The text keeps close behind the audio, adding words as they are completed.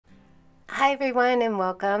Hi, everyone, and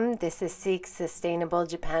welcome. This is Seek Sustainable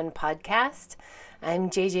Japan podcast. I'm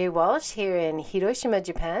JJWalsh here in Hiroshima,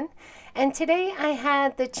 Japan. And today I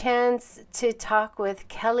had the chance to talk with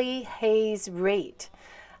Kelly Hayes-Raitt.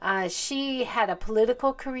 She had a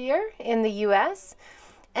political career in the U.S.,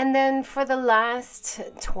 and then for the last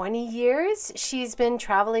 20 years, she's been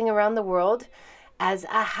traveling around the world as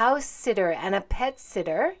a house sitter and a pet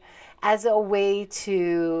sitter, as a way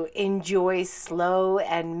to enjoy slow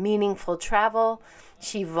and meaningful travel.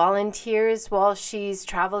 She volunteers while she's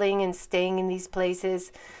traveling and staying in these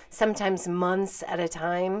places, sometimes months at a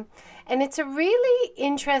time. And it's a really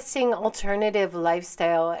interesting alternative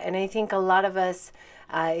lifestyle. And I think a lot of us,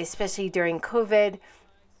 especially during COVID,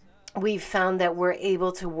 we've found that we're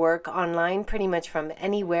able to work online pretty much from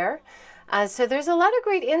anywhere. So there's a lot of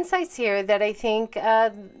great insights here that I think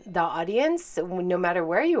the audience, no matter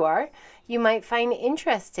where you are, you might find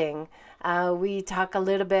interesting. We talk a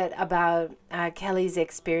little bit about Kelly's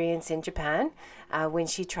experience in Japan when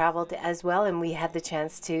she traveled as well, and we had the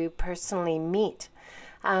chance to personally meet.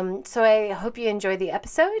 So I hope you enjoy the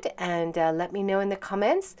episode, and let me know in the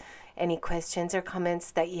comments any questions or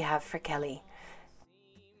comments that you have for Kelly.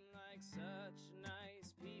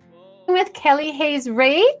 With Kelly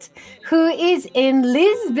Hayes-Raitt, who is in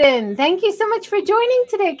Lisbon. Thank you so much for joining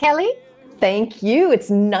today, Kelly. Thank you. It's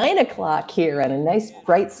 9 o'clock here on a nice,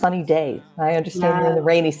 bright, sunny day. I understand you're in the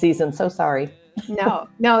rainy season. So sorry. No,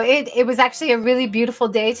 it was actually a really beautiful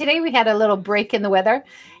day today. We had a little break in the weather.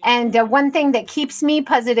 And one thing that keeps me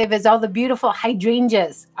positive is all the beautiful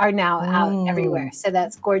hydrangeas are now out everywhere. So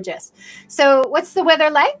that's gorgeous. So what's the weather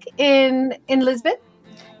like in Lisbon?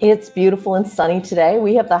 It's beautiful and sunny today.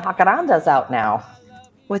 We have the jacarandas out now.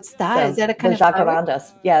 What's that? So is that a kind of jacarandas?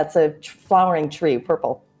 Flower? Yeah, it's a flowering tree,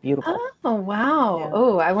 purple. Beautiful. Oh, wow. Yeah.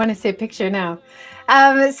 Oh, I want to see a picture now.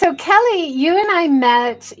 So Kelly, you and I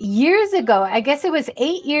met years ago. I guess it was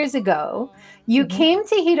 8 years ago. You came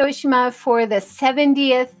to Hiroshima for the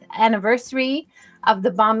 70th anniversary of the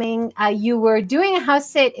bombing. You were doing a house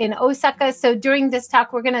sit in Osaka. So during this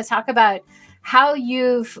talk, we're going to talk about how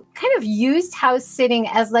you've kind of used house sitting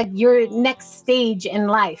as like your next stage in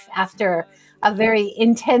life after a very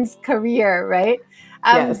intense career, right?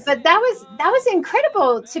 Yes. But that was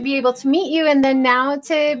incredible to be able to meet you, and then now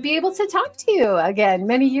to be able to talk to you again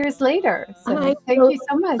many years later. So thank you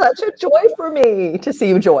so much. Such a joy for me to see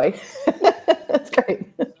you, Joy. That's great.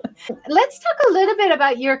 Let's talk a little bit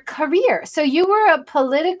about your career. So you were a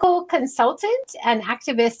political consultant and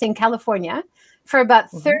activist in California for about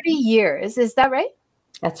 30 years. Is that right?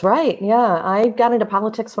 That's right. Yeah. I got into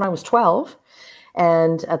politics when I was 12.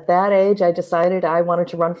 And at that age, I decided I wanted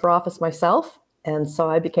to run for office myself. And so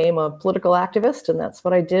I became a political activist. And that's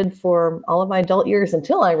what I did for all of my adult years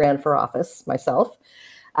until I ran for office myself,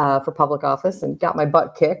 for public office, and got my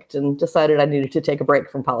butt kicked and decided I needed to take a break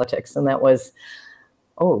from politics. And that was,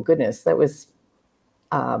 oh, goodness, that was,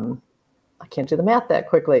 I can't do the math that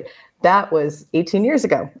quickly. That was 18 years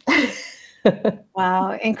ago.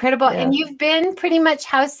 Wow, incredible. Yeah. And you've been pretty much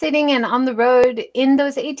house sitting and on the road in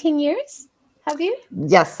those 18 years, have you?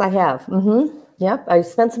 Yes, I have. Yep. I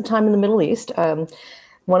spent some time in the Middle East.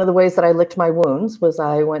 One of the ways that I licked my wounds was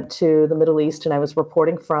I went to the Middle East and I was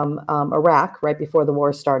reporting from Iraq right before the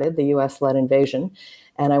war started, the U.S.-led invasion.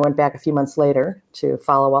 And I went back a few months later to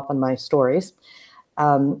follow up on my stories.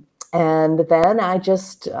 And then I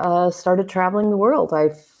just started traveling the world. I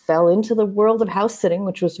fell into the world of house sitting,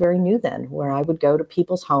 which was very new then, where I would go to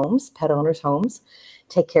people's homes, pet owners' homes,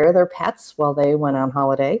 take care of their pets while they went on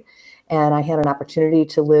holiday. And I had an opportunity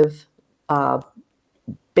to live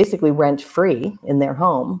basically rent-free in their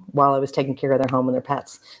home while I was taking care of their home and their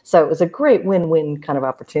pets. So it was a great win-win kind of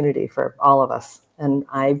opportunity for all of us. And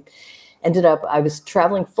I was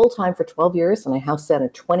traveling full-time for 12 years, and I house sat in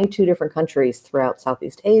 22 different countries throughout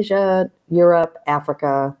Southeast Asia, Europe,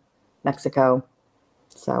 Africa, Mexico.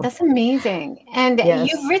 So that's amazing. And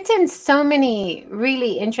yes. You've written so many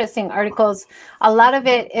really interesting articles. A lot of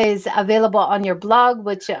it is available on your blog,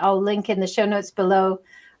 which I'll link in the show notes below.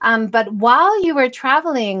 But while you were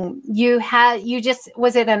traveling,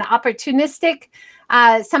 was it an opportunistic,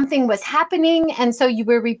 something was happening, and so you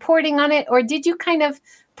were reporting on it? Or did you kind of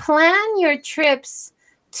plan your trips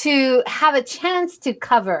to have a chance to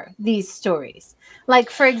cover these stories? Like,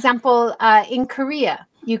 for example, in Korea,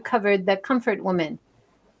 you covered the Comfort Woman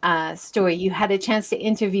story. You had a chance to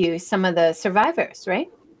interview some of the survivors, right?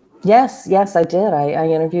 Yes, I did. I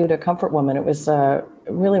interviewed a Comfort Woman. It was a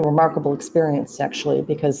really remarkable experience, actually,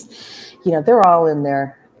 because, they're all in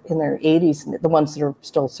their 80s. The ones that are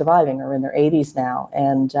still surviving are in their 80s now.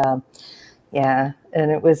 And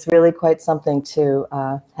and it was really quite something to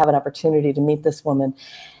have an opportunity to meet this woman.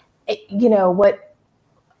 you know,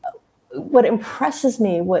 what impresses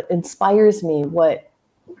me, what inspires me, what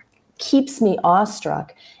keeps me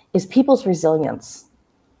awestruck is people's resilience.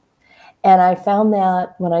 And I found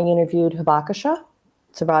that when I interviewed Habakasha,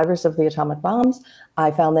 survivors of the atomic bombs.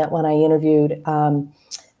 I found that when I interviewed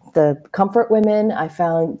the Comfort Women. I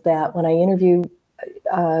found that when I interviewed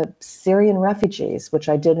Syrian refugees, which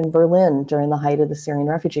I did in Berlin during the height of the Syrian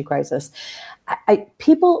refugee crisis,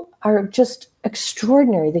 people are just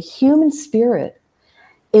extraordinary. The human spirit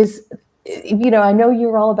is, you know, I know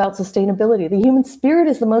you're all about sustainability. The human spirit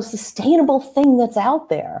is the most sustainable thing that's out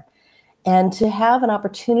there. And to have an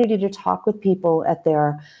opportunity to talk with people at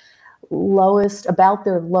their lowest, about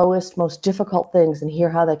their lowest, most difficult things and hear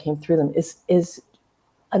how they came through them is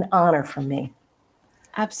an honor for me.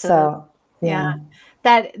 Absolutely. So, yeah.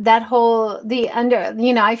 That whole,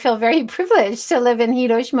 you know, I feel very privileged to live in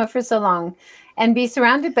Hiroshima for so long and be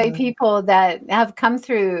surrounded by people that have come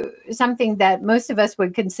through something that most of us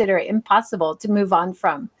would consider impossible to move on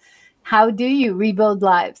from. How do you rebuild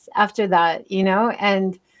lives after that, you know?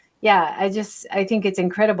 And yeah, I think it's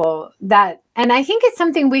incredible that, and I think it's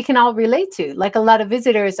something we can all relate to. Like a lot of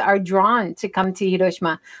visitors are drawn to come to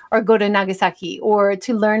Hiroshima or go to Nagasaki or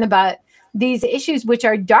to learn about these issues, which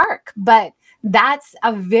are dark, but that's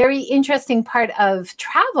a very interesting part of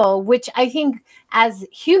travel, which I think as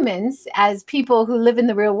humans, as people who live in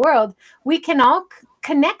the real world, we can all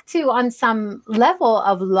connect to on some level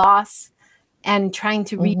of loss and trying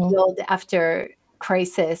to rebuild after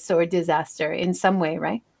crisis or disaster in some way,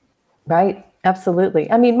 right? Right.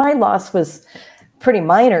 Absolutely. I mean, my loss was pretty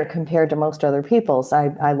minor compared to most other people's.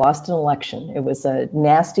 I lost an election. It was a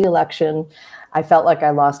nasty election. I felt like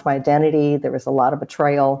I lost my identity. There was a lot of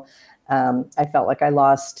betrayal. I felt like I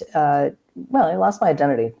lost my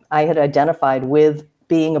identity. I had identified with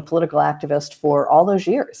being a political activist for all those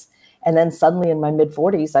years. And then suddenly in my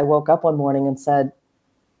mid-40s, I woke up one morning and said,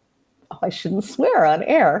 oh, I shouldn't swear on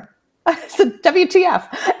air. I said, WTF.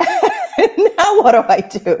 Now what do I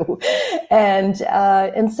do? And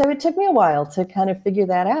so it took me a while to kind of figure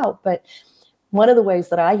that out. But one of the ways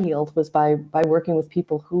that I healed was by working with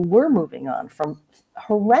people who were moving on from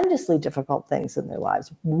horrendously difficult things in their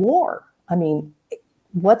lives. War. I mean,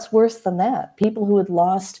 what's worse than that? People who had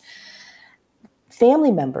lost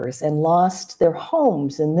family members and lost their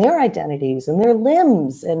homes and their identities and their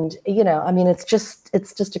limbs. And, you know, I mean, it's just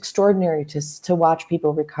extraordinary to watch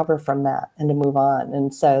people recover from that and to move on.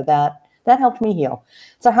 And so that helped me heal.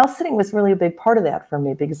 So house sitting was really a big part of that for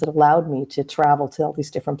me because it allowed me to travel to all these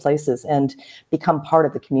different places and become part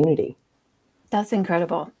of the community. That's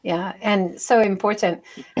incredible. Yeah. And so important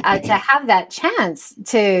to have that chance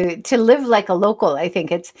to live like a local. I think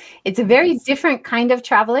it's a very different kind of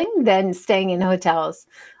traveling than staying in hotels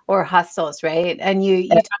or hostels, right? And you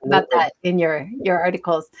talk about that in your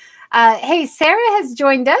articles. Hey, Sarah has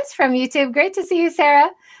joined us from YouTube. Great to see you, Sarah.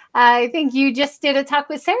 I think you just did a talk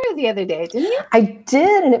with Sarah the other day, didn't you? I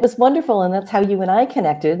did, and it was wonderful, and that's how you and I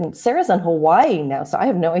connected. And Sarah's in Hawaii now, so I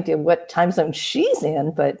have no idea what time zone she's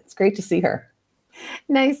in, but it's great to see her.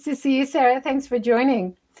 Nice to see you, Sarah. Thanks for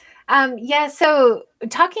joining. So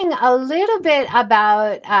talking a little bit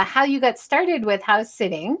about how you got started with house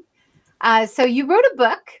sitting. So you wrote a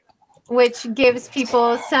book, which gives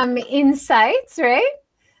people some insights, right?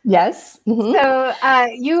 Yes.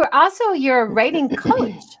 Mm-hmm. So you're a writing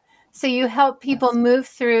coach. So you help people move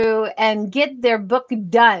through and get their book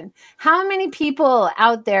done. How many people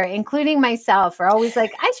out there, including myself, are always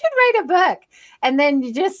like, I should write a book. And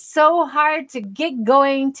then just so hard to get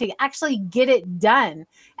going to actually get it done.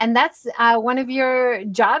 And that's one of your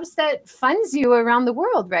jobs that funds you around the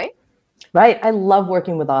world, right? Right. I love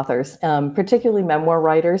working with authors, particularly memoir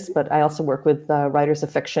writers, but I also work with writers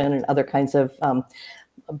of fiction and other kinds of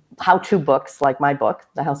how-to books like my book,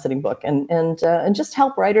 the house sitting book, and just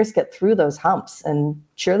help writers get through those humps and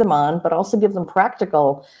cheer them on, but also give them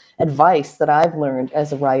practical advice that I've learned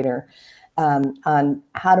as a writer on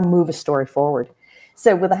how to move a story forward.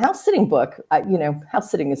 So with a house sitting book, house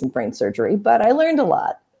sitting isn't brain surgery, but I learned a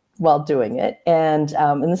lot while doing it. And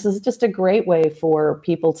this is just a great way for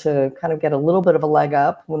people to kind of get a little bit of a leg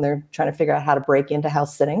up when they're trying to figure out how to break into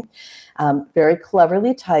house sitting. Very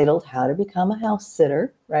cleverly titled, How to Become a House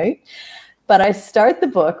Sitter, right? But I start the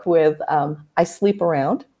book with, I sleep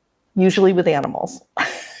around, usually with animals.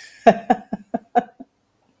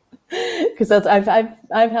 Because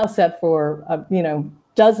I've house sat for,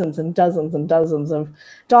 dozens and dozens and dozens of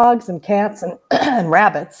dogs and cats and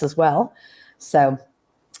rabbits as well. So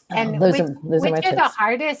and those which are my are tips. the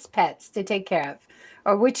hardest pets to take care of?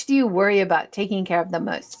 Or which do you worry about taking care of the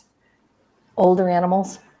most? Older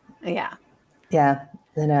animals. Yeah. Yeah,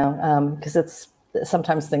 because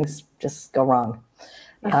sometimes things just go wrong.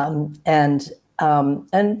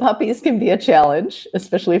 And puppies can be a challenge,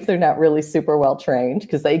 especially if they're not really super well trained,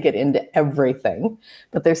 because they get into everything,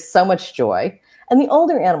 but there's so much joy. And the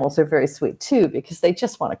older animals are very sweet too, because they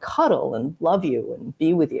just want to cuddle and love you and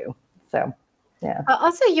be with you. So, yeah.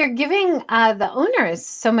 Also, you're giving the owners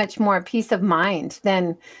so much more peace of mind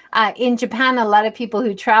than in Japan. A lot of people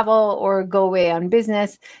who travel or go away on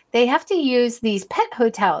business, they have to use these pet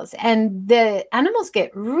hotels, and the animals get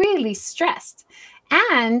really stressed,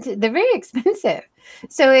 and they're very expensive.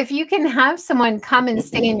 So if you can have someone come and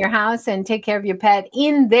stay in your house and take care of your pet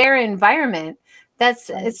in their environment,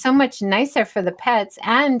 it's so much nicer for the pets,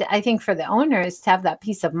 and I think for the owners to have that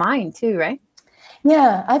peace of mind too, right?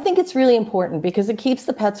 Yeah, I think it's really important because it keeps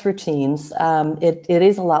the pets' routines. It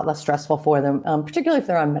is a lot less stressful for them, particularly if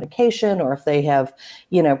they're on medication or if they have,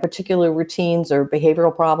 particular routines or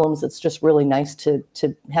behavioral problems. It's just really nice to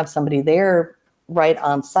have somebody there right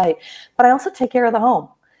on site. But I also take care of the home.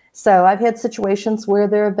 So I've had situations where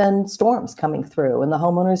there have been storms coming through and the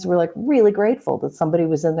homeowners were like really grateful that somebody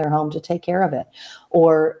was in their home to take care of it.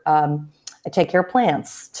 Or I take care of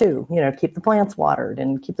plants too, to keep the plants watered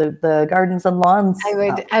and keep the gardens and lawns.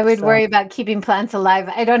 I would worry about keeping plants alive.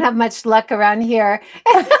 I don't have much luck around here.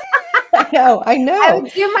 I know. I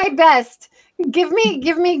would do my best. Give me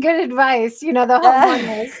good advice, the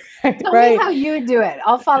homeowners. Tell me how you do it.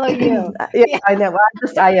 I'll follow you. Yeah, I know.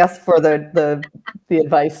 I ask for the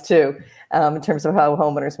advice too, in terms of how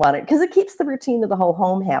homeowners want it, because it keeps the routine of the whole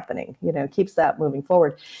home happening. Keeps that moving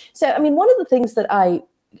forward. So, one of the things that I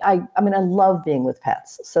love being with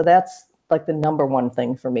pets. So that's like the number one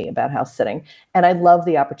thing for me about house sitting. And I love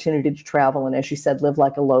the opportunity to travel and, as you said, live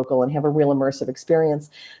like a local and have a real immersive experience.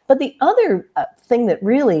 But the other thing that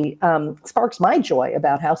really sparks my joy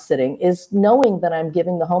about house sitting is knowing that I'm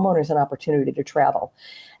giving the homeowners an opportunity to travel.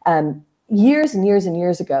 Years and years and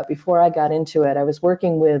years ago, before I got into it, I was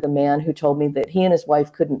working with a man who told me that he and his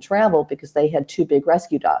wife couldn't travel because they had 2 big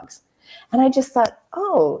rescue dogs. And I just thought,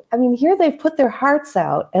 here they've put their hearts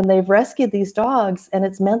out and they've rescued these dogs, and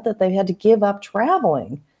it's meant that they've had to give up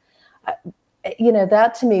traveling.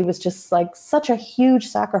 That to me was just like such a huge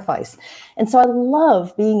sacrifice. And so I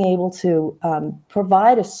love being able to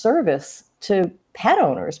provide a service to pet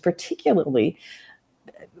owners, particularly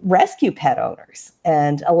rescue pet owners,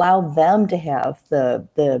 and allow them to have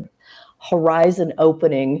the horizon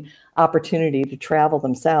opening opportunity to travel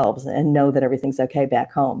themselves and know that everything's okay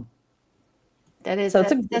back home. That's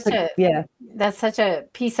such a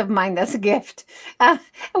peace of mind. That's a gift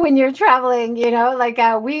when you're traveling.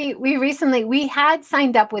 We recently had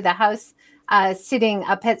signed up with a a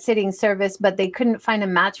pet sitting service, but they couldn't find a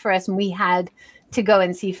match for us, and we had to go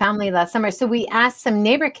and see family last summer. So we asked some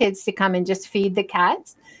neighbor kids to come and just feed the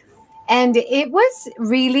cats. And it was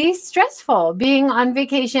really stressful being on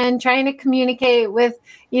vacation, trying to communicate with,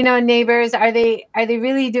 neighbors. Are they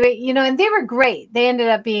really doing, and they were great. They ended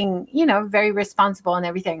up being, very responsible and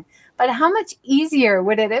everything. But how much easier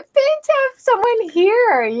would it have been to have someone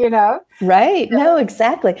here, Right. No,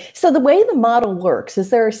 exactly. So the way the model works is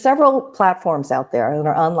there are several platforms out there that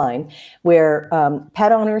are online where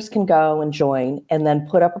pet owners can go and join and then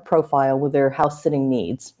put up a profile with their house sitting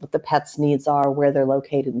needs, what the pet's needs are, where they're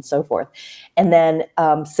located, and so forth. And then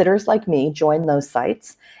sitters like me join those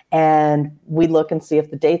sites, and we look and see if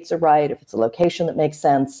the dates are right, if it's a location that makes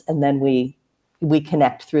sense, and then we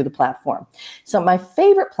connect through the platform. So my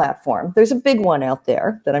favorite platform, there's a big one out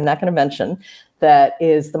there that I'm not going to mention, that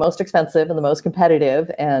is the most expensive and the most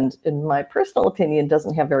competitive, and in my personal opinion,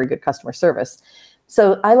 doesn't have very good customer service.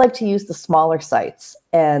 So I like to use the smaller sites,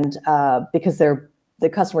 and because the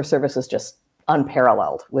customer service is just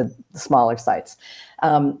unparalleled with the smaller sites.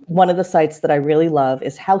 One of the sites that I really love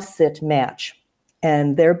is HouseSitMatch.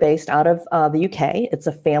 And they're based out of the UK. It's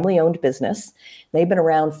a family-owned business. They've been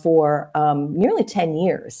around for nearly 10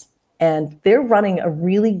 years. And they're running a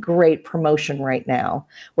really great promotion right now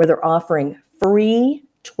where they're offering free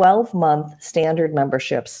 12-month standard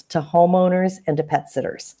memberships to homeowners and to pet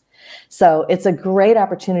sitters. So it's a great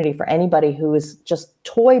opportunity for anybody who is just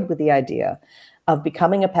toyed with the idea of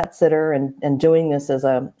becoming a pet sitter and doing this as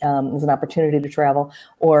an opportunity to travel,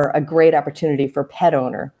 or a great opportunity for a pet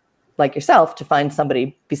owner like yourself to find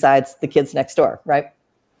somebody besides the kids next door, right?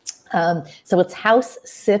 So it's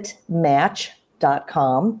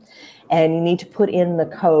HouseSitMatch.com, and you need to put in the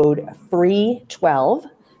code FREE12.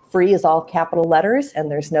 Free is all capital letters, and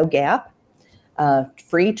there's no gap.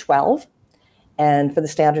 FREE12, and for the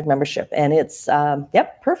standard membership. And it's,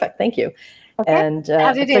 perfect, thank you. Okay. And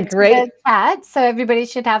Added it's a it to great the chat, so everybody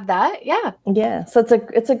should have that. Yeah. Yeah, so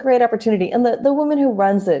it's a great opportunity, and the woman who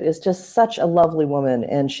runs it is just such a lovely woman,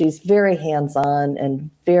 and she's very hands-on and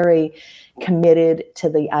very committed to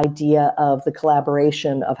the idea of the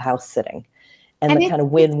collaboration of house sitting and the kind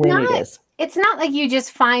of win-win it is. It's not like you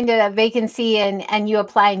just find a vacancy and you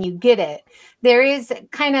apply and you get it. There is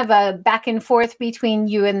kind of a back and forth between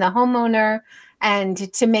you and the homeowner,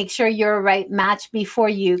 and to make sure you're a right match before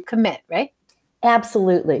you commit, right?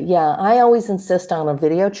 Absolutely. Yeah. I always insist on a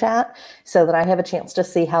video chat so that I have a chance to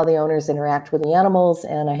see how the owners interact with the animals,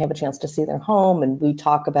 and I have a chance to see their home, and we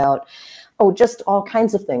talk about, just all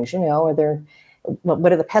kinds of things.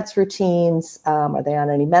 What are the pets' routines? Are they on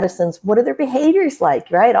any medicines? What are their behaviors like,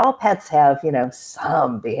 right? All pets have,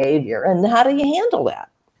 some behavior, and how do you handle that?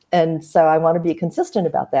 And so I want to be consistent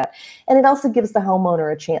about that. And it also gives the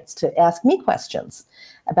homeowner a chance to ask me questions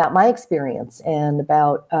about my experience and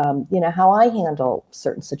about, how I handle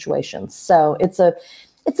certain situations. So it's a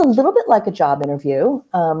little bit like a job interview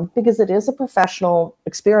because it is a professional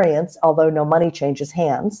experience, although no money changes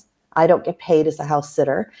hands. I don't get paid as a house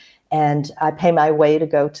sitter, and I pay my way to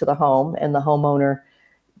go to the home, and the homeowner,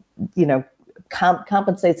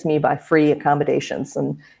 compensates me by free accommodations,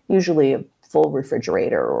 and usually a full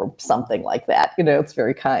refrigerator or something like that. It's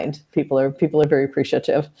very kind. People are very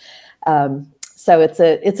appreciative. So it's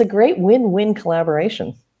a great win-win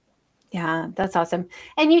collaboration. Yeah, that's awesome.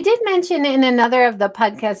 And you did mention in another of the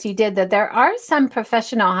podcasts you did that there are some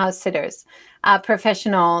professional house sitters,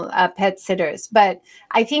 professional pet sitters. But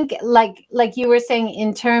I think like you were saying,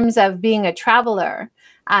 in terms of being a traveler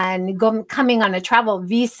and coming on a travel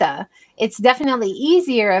visa, it's definitely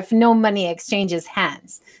easier if no money exchanges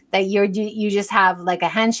hands, that you just have like a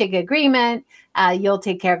handshake agreement. You'll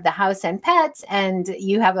take care of the house and pets, and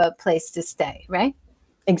you have a place to stay, right?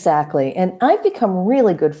 Exactly. And I've become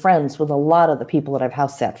really good friends with a lot of the people that I've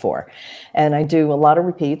house sat for. And I do a lot of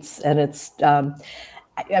repeats, and it's,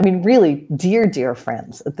 really dear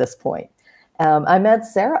friends at this point. I met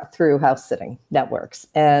Sarah through House Sitting Networks,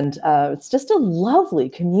 and it's just a lovely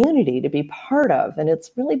community to be part of. And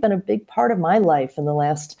it's really been a big part of my life in the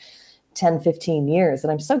last 10, 15 years.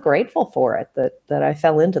 And I'm so grateful for it that I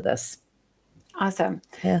fell into this. Awesome.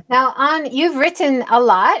 Yeah. Now, you've written a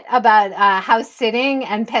lot about house sitting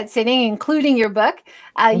and pet sitting, including your book.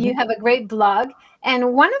 You have a great blog.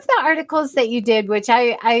 And one of the articles that you did, which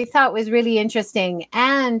I thought was really interesting,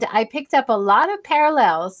 and I picked up a lot of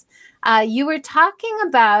parallels. You were talking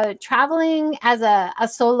about traveling as a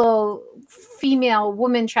solo female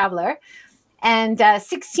woman traveler, and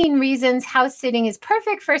 16 reasons house sitting is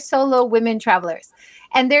perfect for solo women travelers.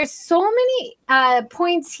 And there's so many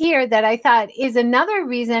points here that I thought is another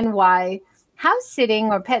reason why house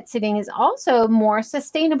sitting or pet sitting is also more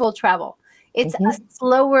sustainable travel. It's a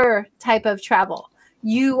slower type of travel.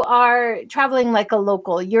 You are traveling like a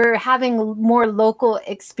local. You're having more local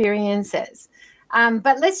experiences.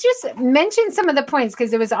 But let's just mention some of the points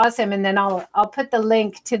because it was awesome. And then I'll put the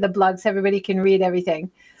link to the blog so everybody can read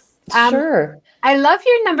everything. Sure. I love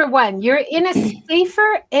your number one. You're in a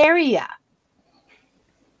safer area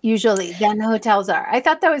usually than hotels are. I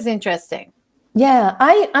thought that was interesting. Yeah,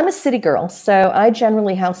 I'm a city girl, so I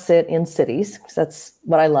generally house sit in cities because that's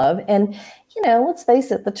what I love. And, let's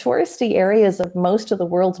face it, the touristy areas of most of the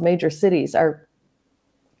world's major cities are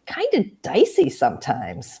kind of dicey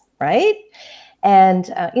sometimes, right? And,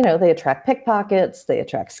 they attract pickpockets, they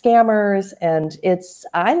attract scammers. And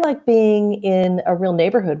I like being in a real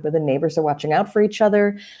neighborhood where the neighbors are watching out for each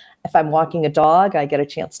other. If I'm walking a dog, I get a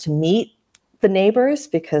chance to meet the neighbors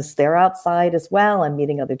because they're outside as well. I'm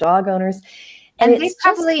meeting other dog owners. And they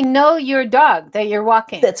probably know your dog that you're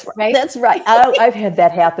walking. That's right. That's right. I've had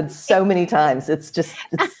that happen so many times. It's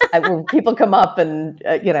when people come up and,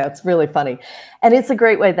 it's really funny. And it's a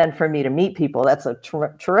great way then for me to meet people. That's a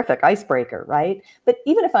terrific icebreaker, right? But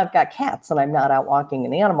even if I've got cats and I'm not out walking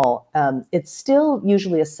an animal, it's still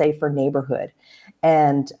usually a safer neighborhood.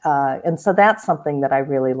 And so that's something that I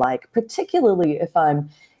really like, particularly if I'm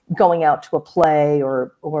going out to a play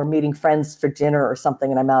or meeting friends for dinner or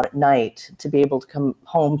something and I'm out at night, to be able to come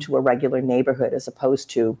home to a regular neighborhood as opposed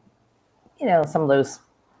to, some of those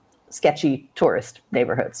sketchy tourist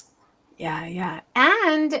neighborhoods. Yeah.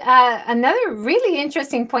 And another really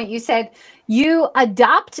interesting point, you said you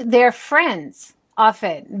adopt their friends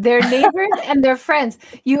often, their neighbors and their friends.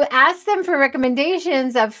 You ask them for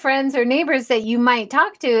recommendations of friends or neighbors that you might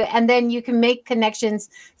talk to, and then you can make connections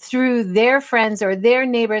through their friends or their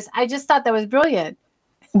neighbors. I just thought that was brilliant.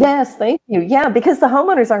 Yes, thank you. Yeah, because the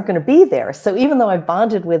homeowners aren't going to be there. So even though I've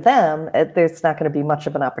bonded with them, there's not going to be much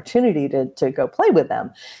of an opportunity to go play with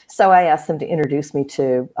them. So I asked them to introduce me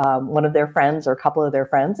to one of their friends or a couple of their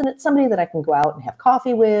friends. And it's somebody that I can go out and have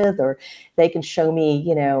coffee with, or they can show me,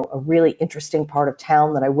 you know, a really interesting part of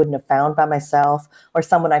town that I wouldn't have found by myself, or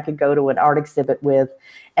someone I could go to an art exhibit with.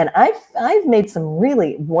 And I've made some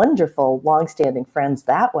really wonderful, longstanding friends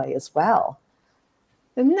that way as well.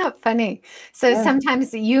 Isn't that funny? So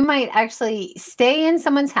sometimes you might actually stay in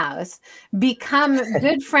someone's house, become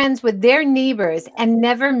good friends with their neighbors, and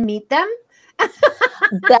never meet them.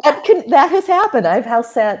 That has happened. I've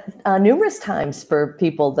house sat numerous times for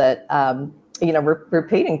people that you know,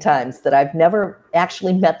 repeating times that I've never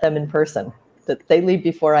actually met them in person. That they leave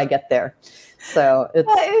before I get there. So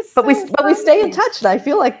it's but we stay in touch, and I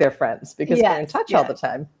feel like they're friends because we're in touch all the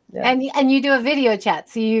time. Yeah. And you do a video chat,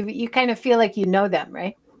 so you kind of feel like you know them,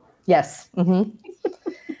 right? Yes. Mm-hmm.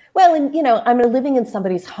 Well, and you know, I'm living in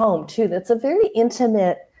somebody's home too. That's a very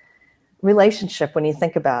intimate relationship when you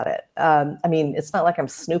think about it. I mean, it's not like I'm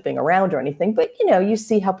snooping around or anything, but you know, you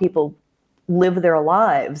see how people live their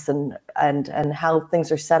lives and how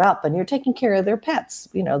things are set up, and you're taking care of their pets.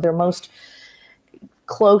 You know, their most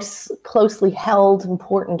closely held,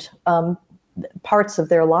 important parts of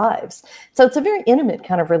their lives. So it's a very intimate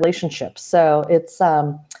kind of relationship. So it's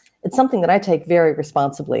something that I take very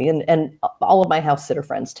responsibly, and all of my house sitter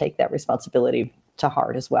friends take that responsibility to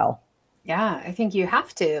heart as well. Yeah, I think you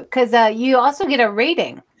have to, because you also get a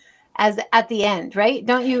rating at the end, right?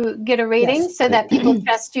 Don't you get a rating so that people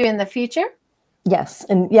trust you in the future? Yes,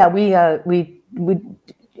 and yeah, we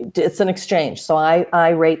it's an exchange. So I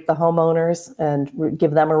rate the homeowners and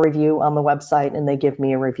give them a review on the website, and they give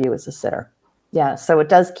me a review as a sitter. Yeah, so it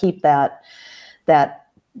does keep that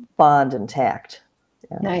bond intact.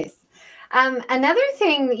 Yeah. Nice. Another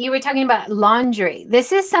thing, you were talking about laundry.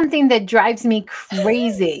 This is something that drives me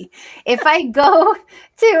crazy. If I go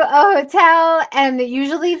to a hotel and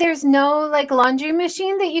usually there's no like laundry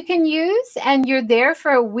machine that you can use, and you're there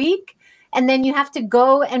for a week, and then you have to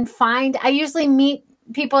go and find, I usually meet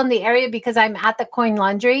people in the area because I'm at the Coin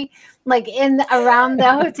Laundry, like around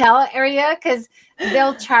the hotel area, because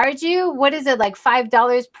they'll charge you, what is it, like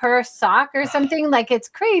 $5 per sock or something? Like, it's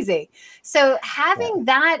crazy. So having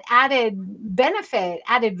that added benefit,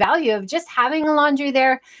 added value of just having a laundry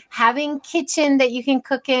there, having kitchen that you can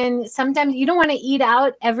cook in. Sometimes you don't want to eat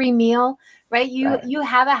out every meal, right? You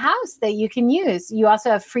have a house that you can use. You also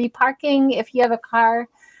have free parking if you have a car.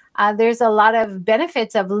 There's a lot of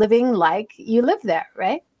benefits of living like you live there,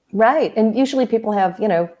 right? Right. And usually people have, you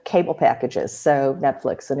know, cable packages, so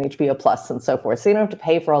Netflix and HBO Plus and so forth. So you don't have to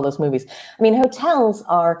pay for all those movies. I mean, hotels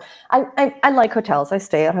are, I like hotels. I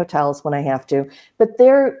stay at hotels when I have to, but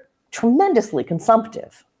they're tremendously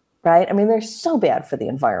consumptive, right? I mean, they're so bad for the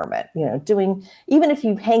environment, you know, even if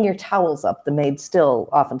you hang your towels up, the maid still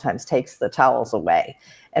oftentimes takes the towels away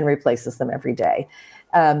and replaces them every day.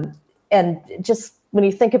 And just when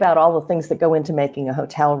you think about all the things that go into making a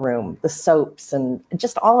hotel room, the soaps and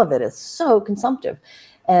just all of it is so consumptive.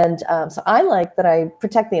 And so I like that I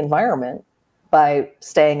protect the environment by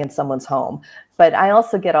staying in someone's home. But I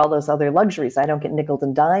also get all those other luxuries. I don't get nickeled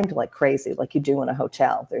and dimed like crazy like you do in a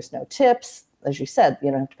hotel. There's no tips. As you said,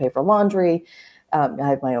 you don't have to pay for laundry. I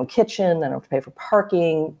have my own kitchen. I don't have to pay for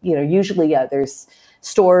parking. You know, usually, there's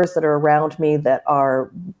stores that are around me that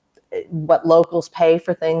are what locals pay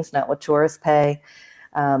for things, not what tourists pay.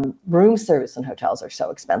 Room service in hotels are so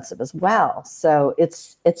expensive as well. So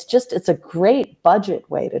it's a great budget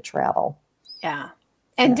way to travel. Yeah.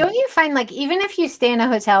 And don't you find, like, even if you stay in a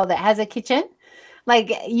hotel that has a kitchen, like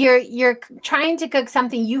you're trying to cook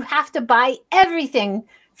something, you have to buy everything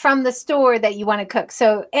from the store that you want to cook.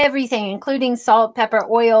 So everything, including salt, pepper,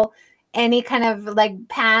 oil, any kind of like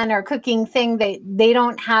pan or cooking thing that they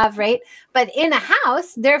don't have, right? But in a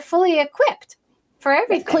house, they're fully equipped for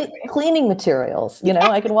everything. Cleaning materials, you know,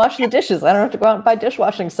 I can wash the dishes. I don't have to go out and buy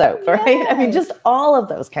dishwashing soap, right? Yes. I mean, just all of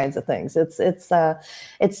those kinds of things. It's a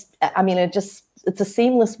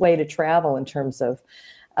seamless way to travel in terms of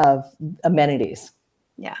amenities.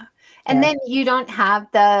 Yeah. And then you don't have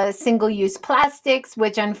the single-use plastics,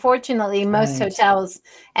 which unfortunately most hotels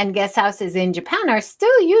and guest houses in Japan are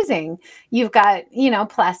still using. You've got, you know,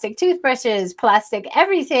 plastic toothbrushes, plastic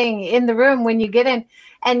everything in the room when you get in,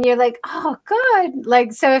 and you're like, oh God.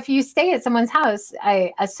 Like, so if you stay at someone's house,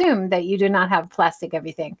 I assume that you do not have plastic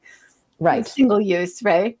everything. Right. Single use,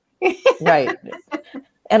 right? Right.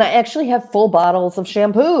 And I actually have full bottles of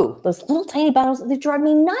shampoo. Those little tiny bottles, they drive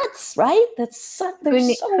me nuts, right? They're so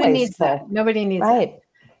wasteful. Nobody needs that.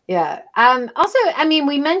 Yeah. Also, I mean,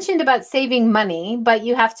 we mentioned about saving money, but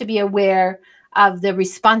you have to be aware of the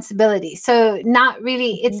responsibility. So not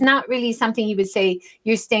really, it's not really something you would say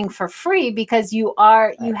you're staying for free, because you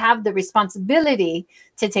have the responsibility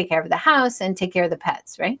to take care of the house and take care of the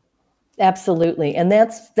pets, right? Absolutely. And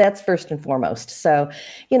that's first and foremost. So,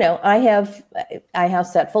 I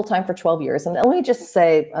house sit full-time for 12 years. And let me just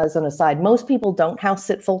say, as an aside, most people don't house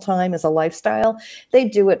sit full-time as a lifestyle. They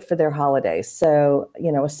do it for their holidays. So,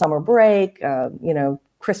 a summer break,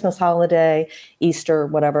 Christmas holiday, Easter,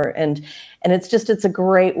 whatever. And it's a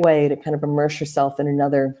great way to kind of immerse yourself in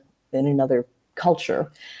another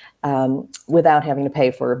culture, without having to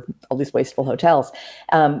pay for all these wasteful hotels.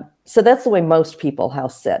 So that's the way most people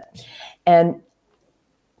house sit. And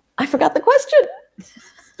I forgot the question.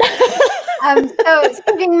 So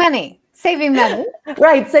saving money.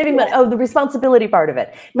 Right. Saving money. Oh, the responsibility part of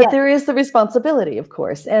it. But there is the responsibility, of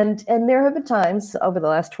course. And there have been times over the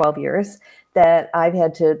last 12 years that I've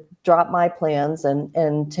had to drop my plans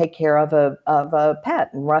and take care of a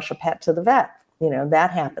pet and rush a pet to the vet.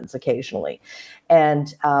 That happens occasionally.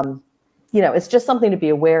 And, it's just something to be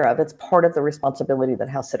aware of. It's part of the responsibility that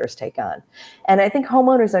house sitters take on. And I think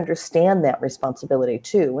homeowners understand that responsibility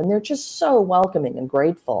too. And they're just so welcoming and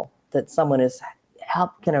grateful that someone is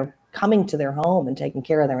coming to their home and taking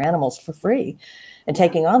care of their animals for free and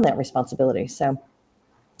taking on that responsibility. So,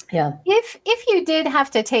 yeah. If you did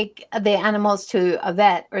have to take the animals to a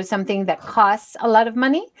vet or something that costs a lot of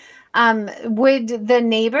money, would the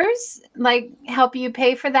neighbors help you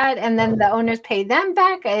pay for that, and then the owners pay them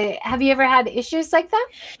back? Have you ever had issues like that?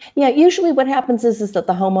 Yeah, usually what happens is that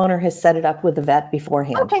the homeowner has set it up with the vet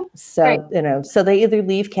beforehand. Okay. So, great. So they either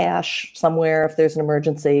leave cash somewhere if there's an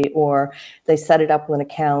emergency, or they set it up with an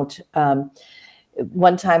account.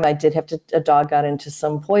 One time I did a dog got into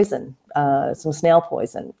some poison, some snail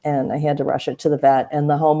poison, and I had to rush it to the vet, and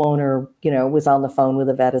the homeowner, was on the phone with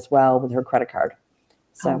the vet as well with her credit card.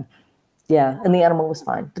 So, yeah, and the animal was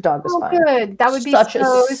fine. The dog was fine. Good. That would be such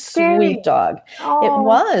so a scary. Sweet dog. Oh. It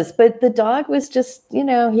was, but the dog was just, he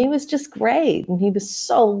was just great, and he was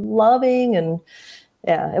so loving, and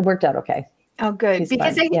yeah, it worked out okay. Oh, good. He's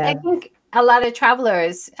because I think a lot of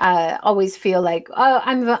travelers always feel like, oh,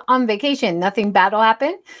 I'm on vacation, nothing bad will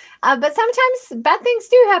happen. But sometimes bad things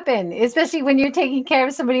do happen, especially when you're taking care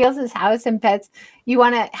of somebody else's house and pets. You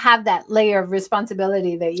want to have that layer of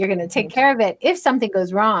responsibility that you're going to take care of it if something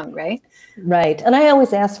goes wrong, right? Right. And I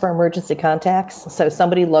always ask for emergency contacts. So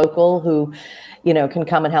somebody local who, can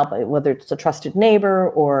come and help, whether it's a trusted neighbor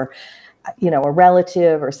or, a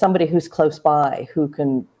relative or somebody who's close by who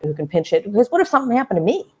can pinch it. Because what if something happened to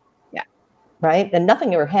me? Right. And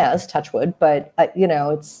nothing ever has, touch wood, but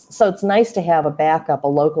it's nice to have a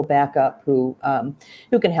local backup who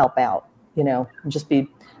can help out, and just be,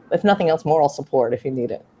 if nothing else, moral support if you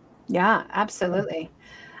need it. Yeah, absolutely.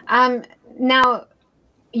 Now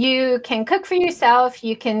you can cook for yourself.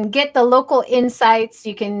 You can get the local insights.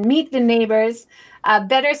 You can meet the neighbors,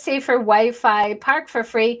 better, safer Wi-Fi, park for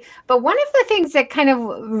free. But one of the things that kind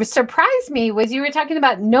of surprised me was you were talking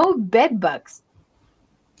about no bed bugs.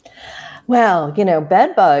 Well,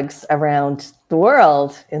 bed bugs around the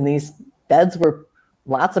world in these beds where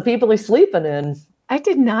lots of people are sleeping in. I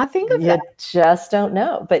did not think of that. You just don't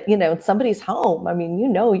know. But, in somebody's home, I mean,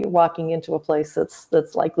 you're walking into a place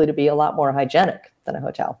that's likely to be a lot more hygienic than a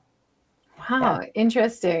hotel. Wow. Yeah.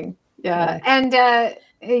 Interesting. Yeah. And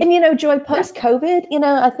Joy, post-COVID,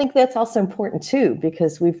 I think that's also important too,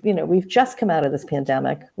 because we've just come out of this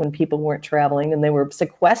pandemic when people weren't traveling and they were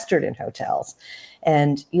sequestered in hotels.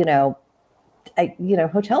 And,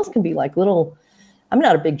 hotels can be like little, I'm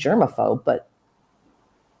not a big germaphobe, but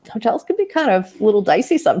hotels can be kind of a little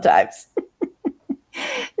dicey sometimes.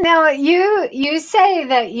 Now, you say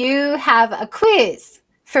that you have a quiz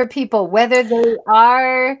for people, whether they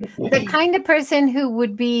are the kind of person who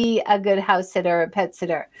would be a good house sitter or pet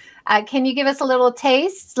sitter. Can you give us a little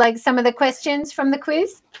taste, like some of the questions from the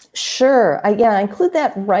quiz? Sure. I include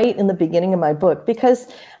that right in the beginning of my book because,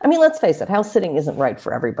 let's face it, house sitting isn't right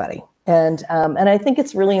for everybody. And I think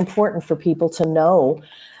it's really important for people to know,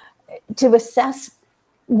 to assess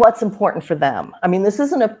what's important for them. This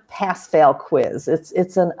isn't a pass-fail quiz.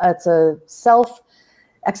 It's a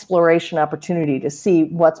self-exploration opportunity to see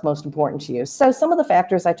what's most important to you. So some of the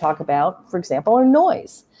factors I talk about, for example, are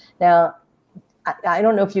noise. Now, I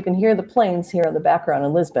don't know if you can hear the planes here in the background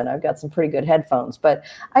in Lisbon. I've got some pretty good headphones, but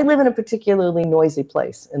I live in a particularly noisy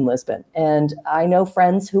place in Lisbon. And I know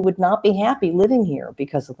friends who would not be happy living here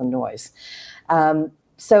because of the noise.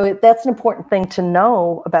 So that's an important thing to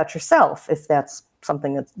know about yourself if that's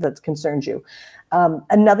something that concerns you.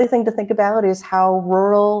 Another thing to think about is how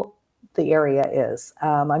rural the area is.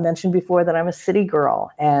 I mentioned before that I'm a city girl,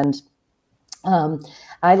 and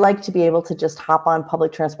I like to be able to just hop on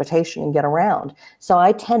public transportation and get around. So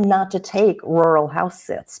I tend not to take rural house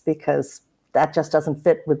sits because that just doesn't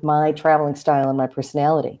fit with my traveling style and my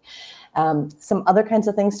personality. Some other kinds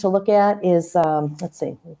of things to look at is, let's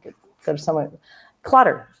see, we could go to somewhere,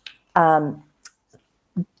 clutter.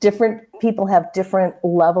 Different people have different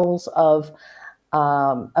levels of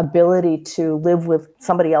ability to live with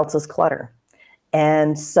somebody else's clutter.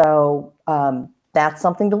 And so that's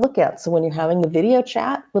something to look at. So when you're having the video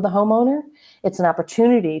chat with a homeowner, it's an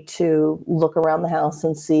opportunity to look around the house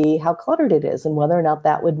and see how cluttered it is and whether or not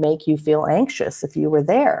that would make you feel anxious if you were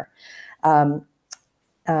there.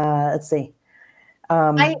 Let's see.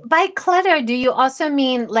 By clutter, do you also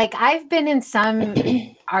mean, like, I've been in some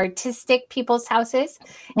artistic people's houses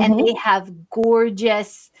and they have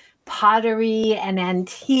gorgeous pottery and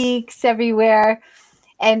antiques everywhere.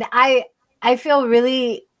 And I feel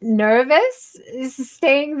really nervous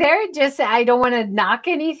staying there. Just, I don't want to knock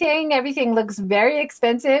anything. Everything looks very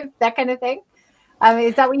expensive, that kind of thing.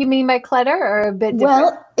 Is that what you mean by clutter, or a bit different?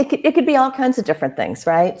 Well, it could be all kinds of different things,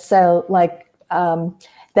 right? So like,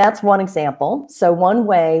 that's one example. So one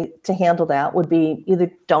way to handle that would be either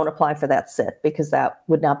don't apply for that sit because that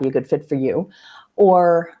would not be a good fit for you,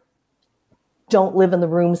 or don't live in the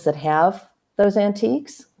rooms that have those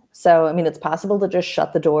antiques. So, I mean, it's possible to just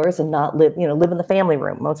shut the doors and not live, live in the family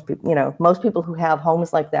room. Most people who have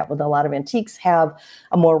homes like that with a lot of antiques have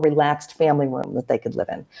a more relaxed family room that they could live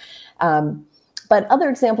in. But other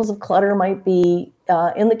examples of clutter might be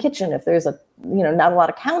in the kitchen. If there's not a lot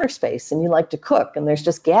of counter space and you like to cook and there's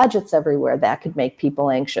just gadgets everywhere, that could make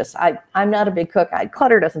people anxious. I'm not a big cook.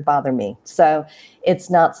 Clutter doesn't bother me. So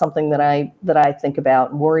it's not something that I think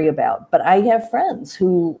about and worry about. But I have friends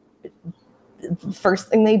who, first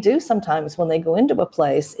thing they do sometimes when they go into a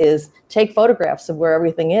place is take photographs of where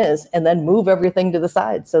everything is and then move everything to the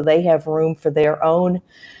side so they have room for their own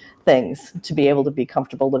things to be able to be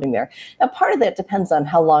comfortable living there. Now, part of that depends on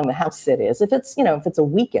how long the house sit is. If it's a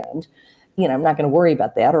weekend, I'm not going to worry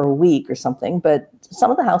about that, or a week or something. But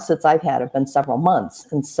some of the house sits I've had have been several months.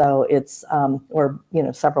 And so it's,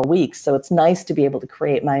 several weeks. So it's nice to be able to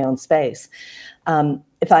create my own space.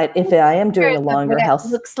 If I am doing a longer house,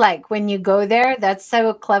 it looks like when you go there, that's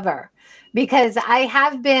so clever. Because I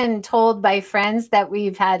have been told by friends that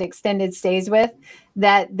we've had extended stays with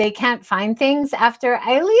that they can't find things after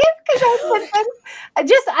I leave because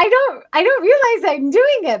I don't realize I'm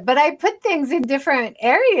doing it, but I put things in different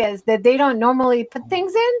areas that they don't normally put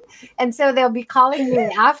things in. And so they'll be calling me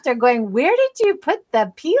after going, where did you put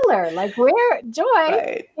the peeler? Like, where, Joy?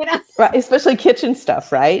 Right. Right. Especially kitchen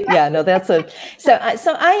stuff, right? Yeah, no, so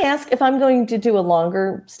I ask, if I'm going to do a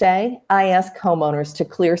longer stay, I ask homeowners to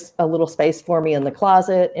clear a little space for me in the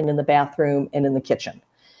closet and in the bathroom and in the kitchen,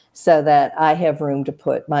 so that I have room to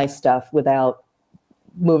put my stuff without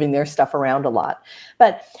moving their stuff around a lot.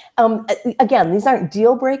 But again, these aren't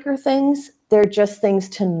deal breaker things. They're just things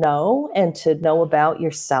to know and to know about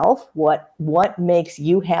yourself. What makes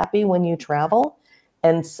you happy when you travel,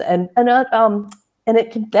 and that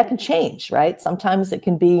can change, right? Sometimes it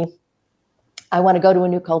can be, I want to go to a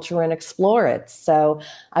new culture and explore it. So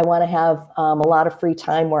I want to have a lot of free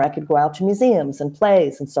time where I could go out to museums and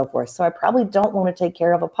plays and so forth. So I probably don't want to take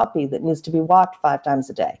care of a puppy that needs to be walked 5 times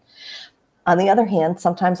a day. On the other hand,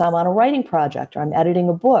 sometimes I'm on a writing project or I'm editing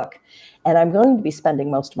a book and I'm going to be spending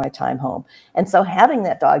most of my time home. And so having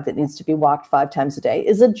that dog that needs to be walked 5 times a day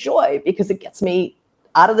is a joy because it gets me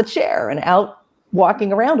out of the chair and out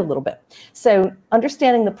walking around a little bit. So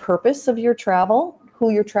understanding the purpose of your travel,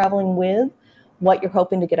 who you're traveling with, what you're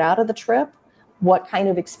hoping to get out of the trip, what kind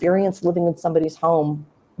of experience living in somebody's home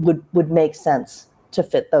would make sense to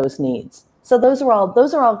fit those needs. So those are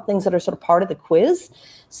all things that are sort of part of the quiz.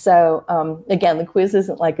 So again, the quiz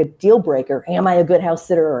isn't like a deal breaker. Am I a good house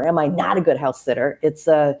sitter or am I not a good house sitter? It's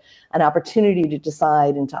an opportunity to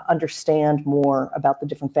decide and to understand more about the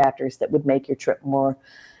different factors that would make your trip more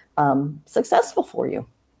successful for you.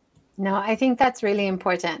 No, I think that's really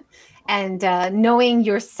important. And knowing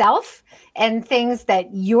yourself and things that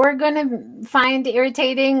you're going to find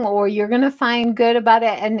irritating or you're going to find good about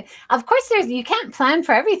it. And of course, you can't plan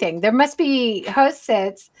for everything. There must be host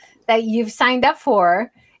sits that you've signed up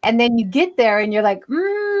for. And then you get there and you're like,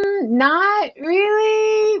 not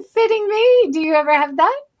really fitting me. Do you ever have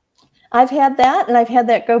that? I've had that. And I've had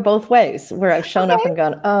that go both ways where I've shown up and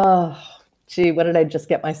gone, oh, gee, what did I just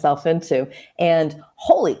get myself into? And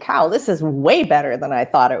holy cow, this is way better than I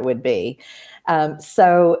thought it would be. That's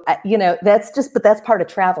part of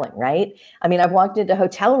traveling, right? I mean, I've walked into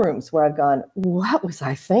hotel rooms where I've gone, what was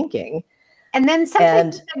I thinking? And then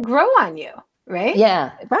something grow on you. right?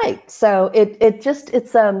 Yeah, right. So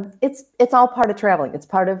it's all part of traveling. It's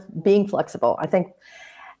part of being flexible. I think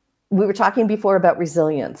we were talking before about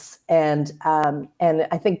resilience, and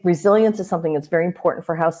I think resilience is something that's very important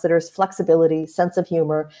for house sitters. Flexibility, sense of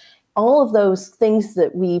humor, all of those things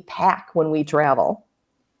that we pack when we travel.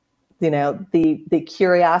 The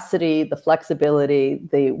curiosity, the flexibility,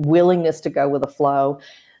 the willingness to go with the flow.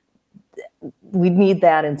 We need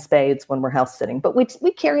that in spades when we're house sitting, but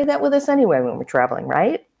we carry that with us anyway when we're traveling,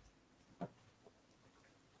 right?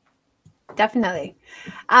 Definitely.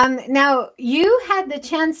 Now, you had the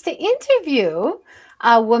chance to interview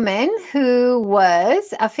a woman who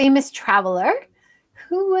was a famous traveler.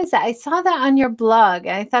 Who was that? I saw that on your blog,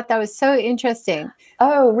 and I thought that was so interesting.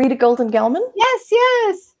 Oh, Rita Golden-Gelman? Yes,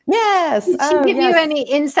 yes. Yes. Did she give you any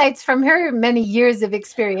insights from her many years of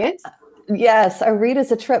experience? Yes,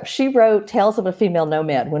 Rita's a trip. She wrote Tales of a Female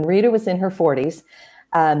Nomad. When Rita was in her 40s,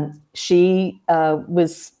 she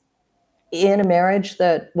was in a marriage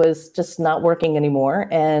that was just not working anymore.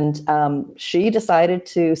 And she decided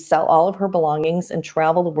to sell all of her belongings and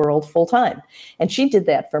travel the world full time. And she did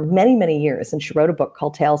that for many, many years. And she wrote a book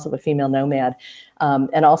called Tales of a Female Nomad,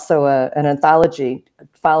 and also an anthology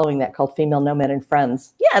following that called Female Nomad and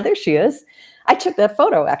Friends. Yeah, there she is. I took that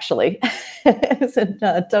photo, actually. It was in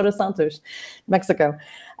Todos Santos, Mexico.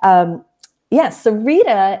 Yes, so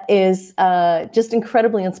Rita is just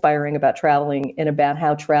incredibly inspiring about traveling and about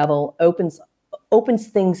how travel opens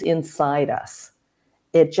things inside us.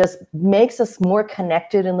 It just makes us more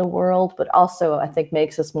connected in the world, but also I think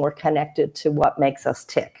makes us more connected to what makes us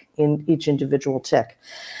tick in each individual tick.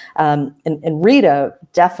 And Rita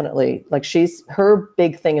definitely, like, her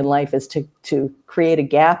big thing in life is to create a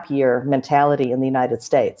gap year mentality in the United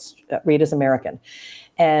States. Rita's American,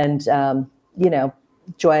 and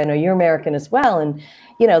Joy, I know you're American as well. And,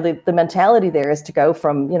 the mentality there is to go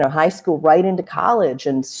from, high school right into college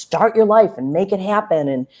and start your life and make it happen.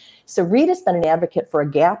 And so Rita's been an advocate for a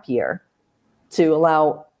gap year to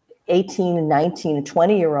allow 18 and 19 and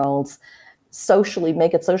 20-year-olds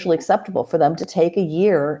make it socially acceptable for them to take a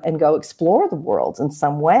year and go explore the world in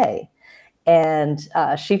some way. And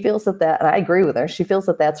she feels that, and I agree with her, she feels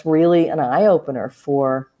that that's really an eye-opener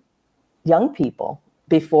for young people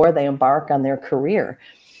before they embark on their career.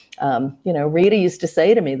 Rita used to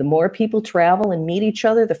say to me, the more people travel and meet each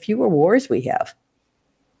other, the fewer wars we have.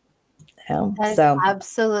 That's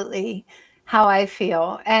absolutely how I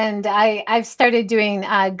feel. And I've started doing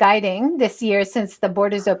guiding this year since the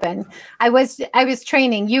borders open. I was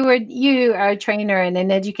training. You are a trainer and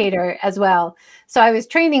an educator as well. So I was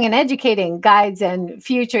training and educating guides and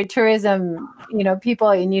future tourism,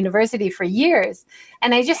 people in university for years.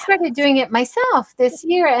 And I just started doing it myself this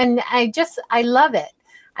year. And I love it.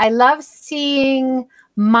 I love seeing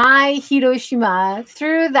my Hiroshima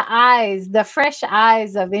through the fresh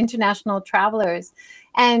eyes of international travelers.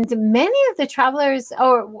 And many of the travelers,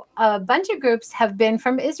 or a bunch of groups, have been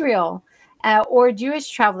from Israel or Jewish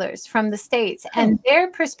travelers from the States. And their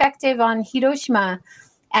perspective on Hiroshima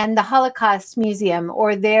and the Holocaust Museum,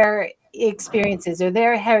 or their experiences or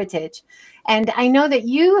their heritage. And I know that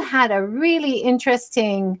you had a really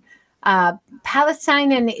interesting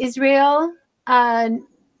Palestine and Israel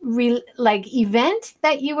event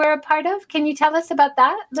that you were a part of. Can you tell us about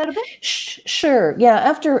that a little bit? Sure. Yeah.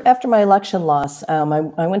 After my election loss, I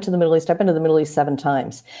went to the Middle East. I've been to the Middle East 7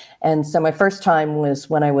 times. And so my first time was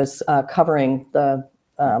when I was covering the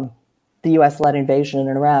U.S.-led invasion in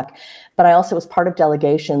Iraq. But I also was part of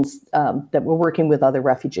delegations that were working with other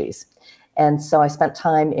refugees. And so I spent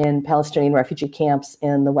time in Palestinian refugee camps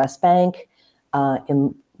in the West Bank,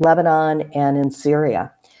 in Lebanon, and in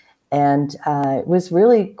Syria. And it was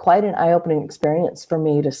really quite an eye-opening experience for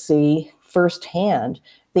me to see firsthand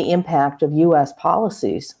the impact of U.S.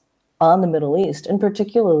 policies on the Middle East, and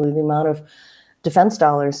particularly the amount of defense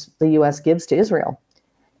dollars the U.S. gives to Israel.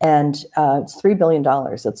 And it's $3 billion.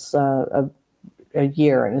 It's a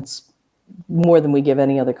year, and it's more than we give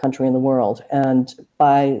any other country in the world. And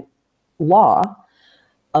by law,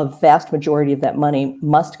 a vast majority of that money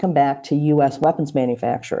must come back to U.S. weapons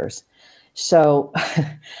manufacturers. So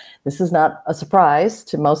this is not a surprise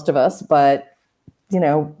to most of us, but,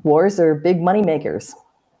 wars are big money makers.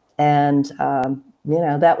 And,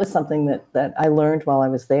 that was something that I learned while I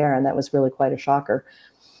was there, and that was really quite a shocker.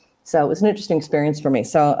 So it was an interesting experience for me.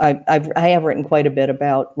 So I have written quite a bit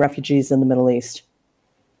about refugees in the Middle East.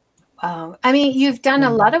 Wow. I mean, you've done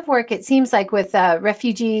a lot of work, it seems like, with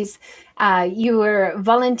refugees. You were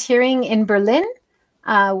volunteering in Berlin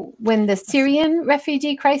when the Syrian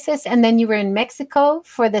refugee crisis, and then you were in Mexico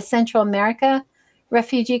for the Central America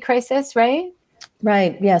refugee crisis, right?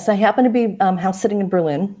 Right. Yes. I happened to be house sitting in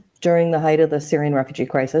Berlin during the height of the Syrian refugee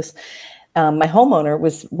crisis. My homeowner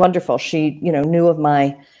was wonderful. She, knew of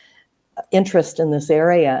my interest in this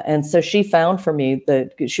area. And so she found for me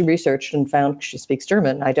she researched and found, she speaks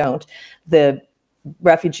German, I don't, the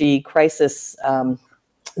refugee crisis,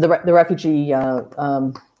 the refugee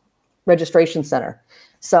registration center.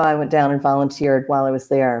 So I went down and volunteered while I was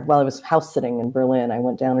there. While I was house sitting in Berlin, I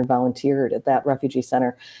went down and volunteered at that refugee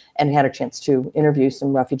center and had a chance to interview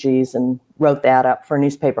some refugees and wrote that up for a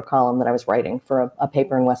newspaper column that I was writing for a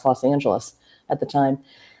paper in West Los Angeles at the time.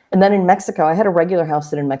 And then in Mexico, I had a regular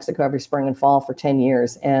house sit in Mexico every spring and fall for 10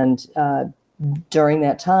 years. And during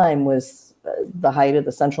that time was the height of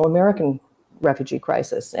the Central American refugee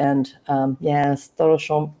crisis. And yes, todos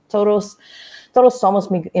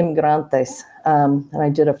somos inmigrantes. And I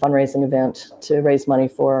did a fundraising event to raise money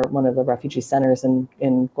for one of the refugee centers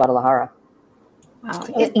in Guadalajara.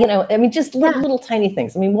 Wow. Just little tiny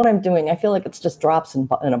things. I mean, what I'm doing, I feel like it's just drops in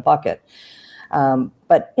a bucket.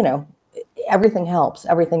 But, everything helps.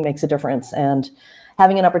 Everything makes a difference. And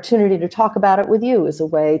having an opportunity to talk about it with you is a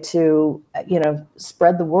way to,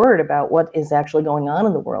 spread the word about what is actually going on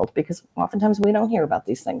in the world, because oftentimes we don't hear about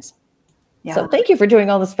these things. Yeah. So thank you for doing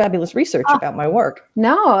all this fabulous research about my work.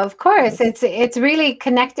 No, of course. It's really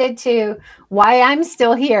connected to why I'm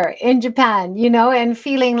still here in Japan, and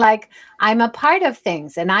feeling like I'm a part of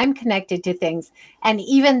things and I'm connected to things. And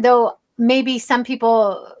even though maybe some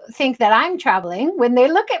people think that I'm traveling, when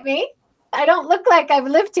they look at me, I don't look like I've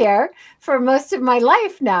lived here for most of my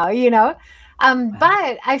life now,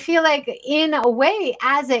 But I feel like in a way,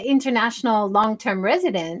 as an international long-term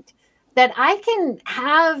resident, that I can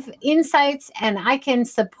have insights and I can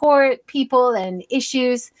support people and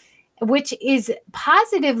issues, which is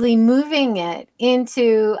positively moving it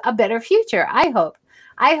into a better future. I hope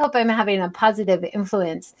I'm having a positive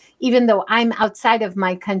influence, even though I'm outside of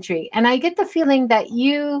my country. And I get the feeling that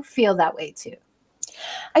you feel that way too.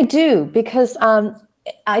 I do, because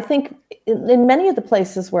I think in many of the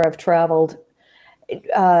places where I've traveled,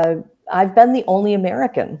 I've been the only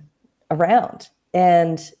American around.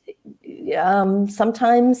 And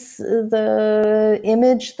sometimes the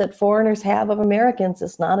image that foreigners have of Americans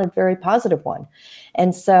is not a very positive one.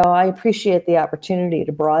 And so I appreciate the opportunity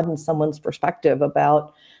to broaden someone's perspective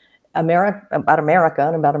about America and about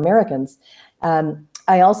Americans. I'm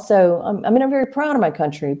very proud of my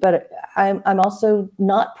country, but I'm also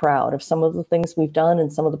not proud of some of the things we've done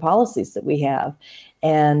and some of the policies that we have.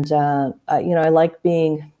 And, I like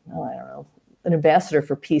being, an ambassador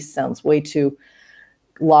for peace sounds way too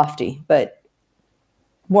lofty, but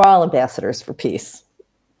we're all ambassadors for peace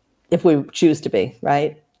if we choose to be,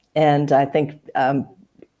 right? And I think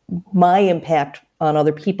my impact on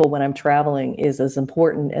other people when I'm traveling is as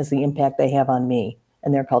important as the impact they have on me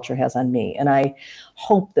and their culture has on me. And I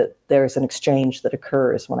hope that there's an exchange that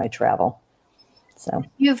occurs when I travel. So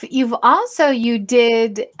you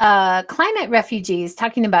did climate refugees,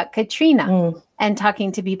 talking about Katrina and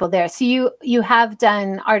talking to people there. So you have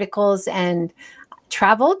done articles and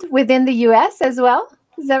traveled within the U.S. as well.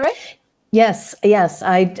 Is that right? Yes,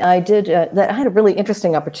 I did. I had a really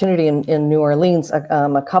interesting opportunity in New Orleans.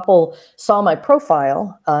 A couple saw my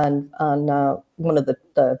profile on one of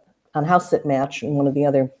the on HouseSit Match and one of the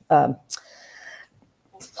other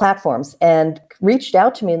platforms, and reached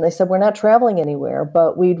out to me, and they said, "We're not traveling anywhere,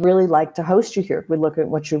 but we'd really like to host you here. We look at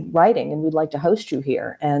what you're writing, and we'd like to host you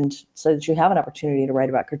here, and so that you have an opportunity to write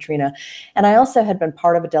about Katrina." And I also had been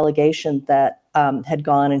part of a delegation that had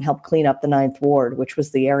gone and helped clean up the 9th Ward, which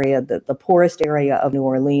was the area, the poorest area of New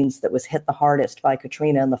Orleans that was hit the hardest by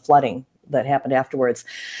Katrina and the flooding that happened afterwards.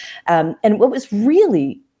 And what was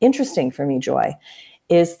really interesting for me, Joy,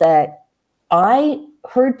 is that I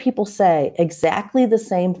heard people say exactly the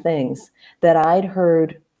same things that I'd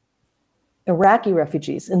heard Iraqi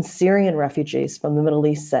refugees and Syrian refugees from the Middle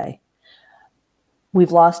East say.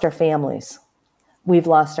 We've lost our families. We've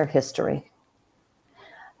lost our history.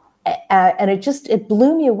 And it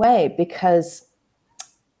blew me away, because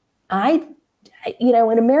in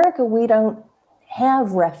America, we don't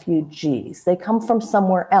have refugees. They come from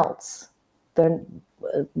somewhere else.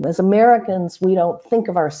 As Americans, we don't think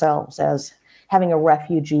of ourselves as having a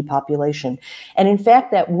refugee population. And in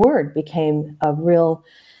fact, that word became a real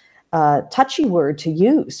touchy word to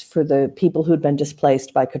use for the people who'd been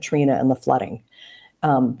displaced by Katrina and the flooding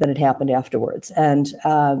that had happened afterwards. And,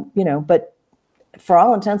 but for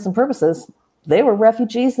all intents and purposes, they were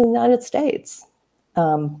refugees in the United States.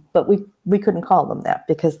 But we couldn't call them that,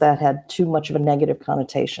 because that had too much of a negative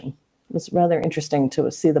connotation. It was rather interesting to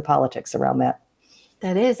see the politics around that.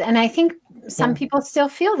 That is. And I think some people still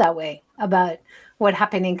feel that way about what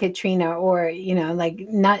happened in Katrina, or, you know, like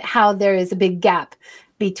not how there is a big gap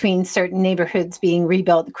between certain neighborhoods being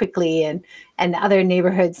rebuilt quickly and other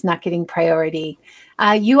neighborhoods not getting priority.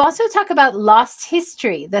 You also talk about lost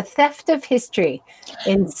history, the theft of history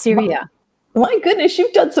in Syria. My goodness,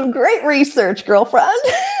 you've done some great research, girlfriend.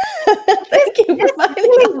 Thank you for finding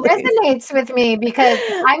really resonates with me because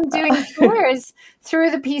I'm doing tours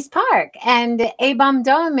through the Peace Park, and A-Bomb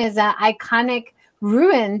Dome is an iconic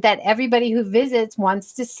ruin that everybody who visits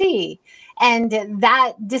wants to see. And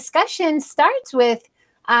that discussion starts with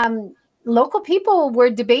local people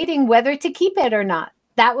were debating whether to keep it or not.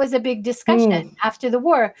 That was a big discussion after the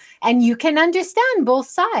war. And you can understand both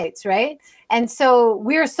sides, right? And so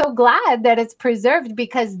we're so glad that it's preserved,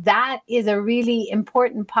 because that is a really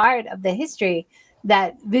important part of the history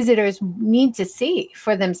that visitors need to see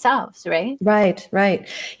for themselves, right? Right, right.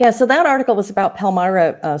 Yeah, so that article was about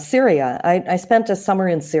Palmyra, Syria. I spent a summer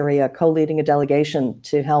in Syria co-leading a delegation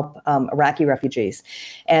to help Iraqi refugees.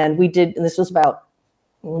 And this was about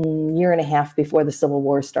a year and a half before the civil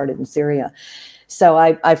war started in Syria. So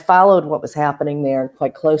I followed what was happening there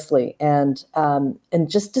quite closely, and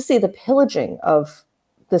just to see the pillaging of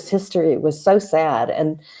this history was so sad.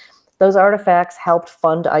 And those artifacts helped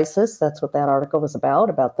fund ISIS. That's what that article was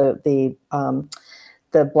about the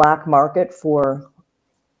black market for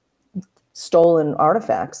stolen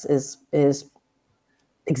artifacts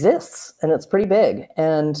exists, and it's pretty big.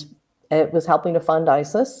 And it was helping to fund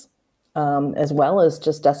ISIS, as well as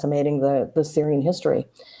just decimating the Syrian history.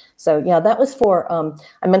 So yeah, that was for,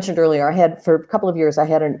 I mentioned earlier, for a couple of years, I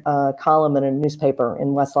had a column in a newspaper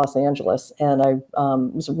in West Los Angeles. And it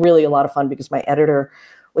was really a lot of fun because my editor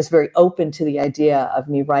was very open to the idea of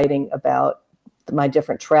me writing about my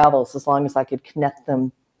different travels, as long as I could connect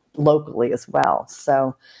them locally as well.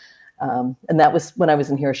 So, and that was when I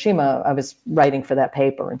was in Hiroshima, I was writing for that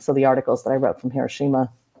paper. And so the articles that I wrote from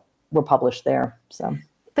Hiroshima were published there, so.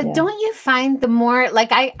 But don't you find the more, like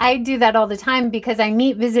I do that all the time, because I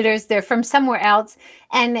meet visitors, they're from somewhere else.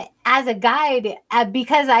 And as a guide,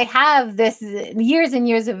 because I have this years and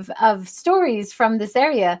years of stories from this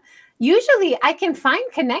area, usually I can find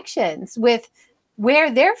connections with where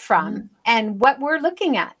they're from and what we're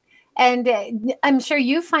looking at. And I'm sure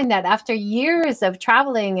you find that after years of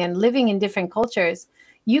traveling and living in different cultures,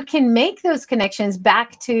 you can make those connections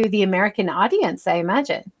back to the American audience, I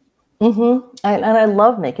imagine. And I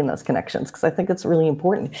love making those connections, because I think it's really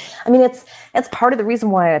important. I mean, it's part of the reason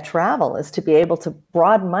why I travel, is to be able to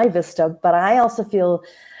broaden my vista, but I also feel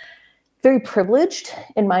very privileged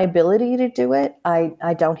in my ability to do it.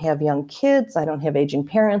 I don't have young kids. I don't have aging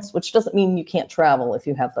parents, which doesn't mean you can't travel if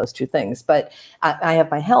you have those two things, but I have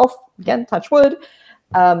my health, again, touch wood.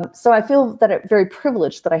 So I feel that I'm very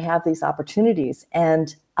privileged that I have these opportunities,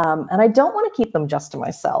 and I don't want to keep them just to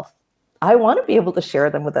myself. I want to be able to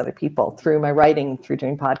share them with other people through my writing, through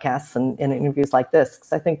doing podcasts and interviews like this.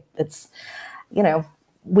 Because I think it's,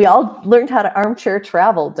 we all learned how to armchair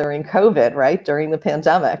travel during COVID, right? During the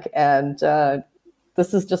pandemic. And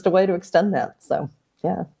this is just a way to extend that. So,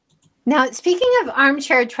 yeah. Now, speaking of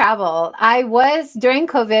armchair travel, during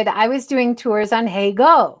COVID, I was doing tours on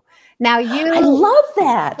HeyGo. Now I love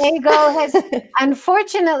that. HeyGo has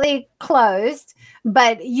unfortunately closed,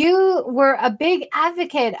 but you were a big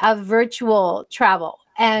advocate of virtual travel.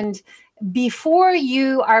 And before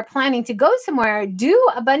you are planning to go somewhere, do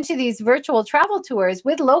a bunch of these virtual travel tours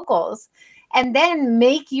with locals, and then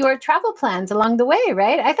make your travel plans along the way,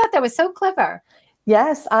 right? I thought that was so clever.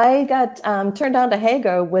 Yes, I got turned on to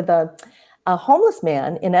HeyGo with a homeless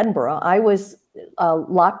man in Edinburgh. I was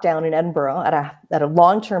locked down in Edinburgh at a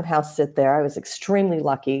long-term house sit there. I was extremely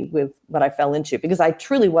lucky with what I fell into, because I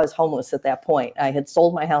truly was homeless at that point. I had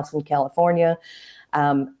sold my house in California.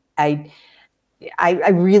 I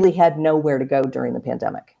really had nowhere to go during the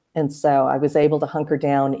pandemic. And so I was able to hunker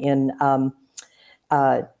down in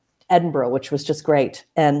Edinburgh, which was just great.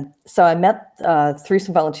 And so I met, through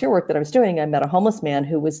some volunteer work that I was doing, I met a homeless man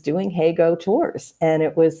who was doing HeyGo tours. And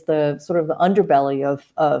it was the sort of the underbelly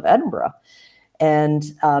of Edinburgh. And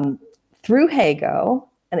through HeyGo,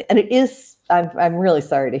 and it is, I'm really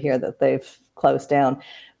sorry to hear that they've closed down,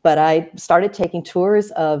 but I started taking tours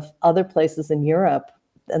of other places in Europe.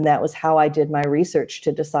 And that was how I did my research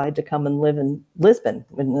to decide to come and live in Lisbon.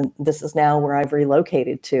 And this is now where I've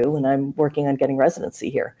relocated to, and I'm working on getting residency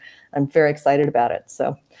here. I'm very excited about it.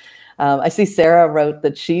 So I see Sarah wrote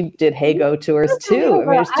that she did HeyGo tours too. I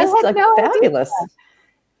mean, it's just fabulous.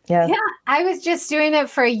 Yeah, I was just doing it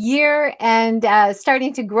for a year and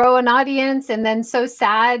starting to grow an audience, and then so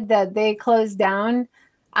sad that they closed down.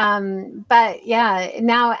 But yeah,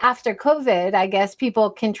 now after COVID, I guess people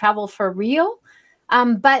can travel for real.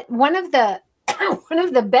 But one of the one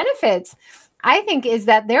of the benefits, I think, is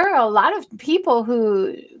that there are a lot of people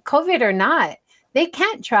who, COVID or not, they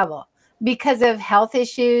can't travel because of health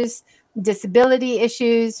issues, disability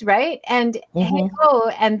issues, right? And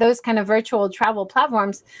HeyGo and those kind of virtual travel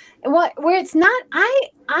platforms, where it's not,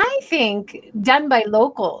 I think, done by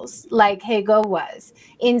locals like HeyGo was,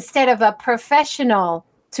 instead of a professional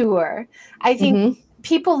tour. I think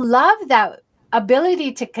people love that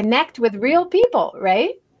ability to connect with real people,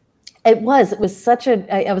 right? It was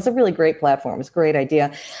a really great platform. It was a great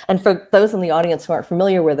idea. And for those in the audience who aren't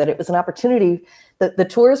familiar with it, it was an opportunity that the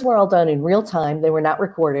tours were all done in real time. They were not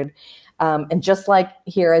recorded. And just like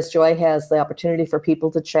here, as Joy has the opportunity for people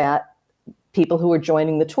to chat, people who were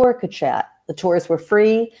joining the tour could chat. The tours were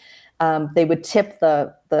free. They would tip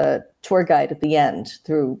the tour guide at the end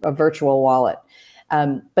through a virtual wallet.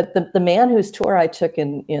 But the man whose tour I took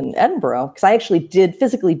in Edinburgh, because I actually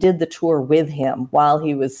physically did the tour with him while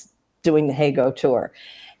he was doing the HeyGo tour.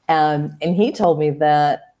 And he told me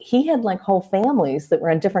that he had like whole families that were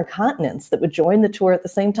on different continents that would join the tour at the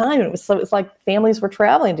same time. And it was like families were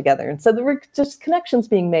traveling together. And so there were just connections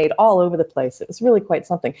being made all over the place. It was really quite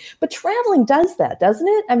something. But traveling does that, doesn't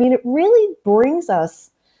it? I mean, it really brings us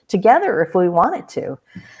together if we want it to.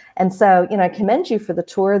 And so, I commend you for the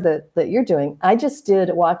tour that you're doing. I just did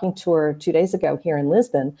a walking tour 2 days ago here in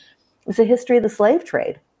Lisbon. It was a history of the slave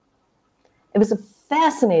trade. It was a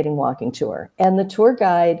fascinating walking tour. And the tour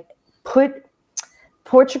guide put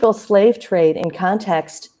Portugal's slave trade in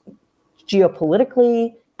context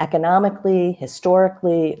geopolitically, economically,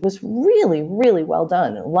 historically. It was really, really well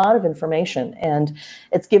done. A lot of information. And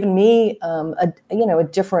it's given me a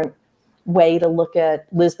different way to look at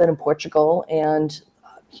Lisbon and Portugal and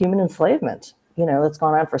human enslavement, that's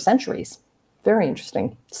gone on for centuries. Very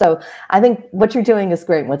interesting. So I think what you're doing is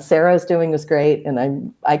great. What Sarah's doing is great.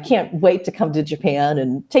 And I can't wait to come to Japan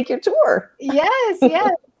and take your tour. Yes,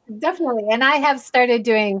 definitely. And I have started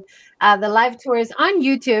doing the live tours on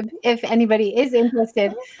YouTube, if anybody is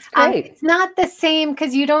interested. It's not the same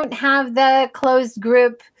because you don't have the closed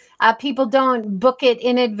group. People don't book it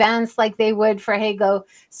in advance like they would for HeyGo.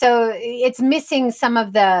 So it's missing some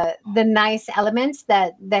of the nice elements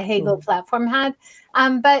that the HeyGo platform had.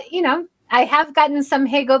 But, I have gotten some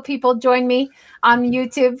HeyGo people join me on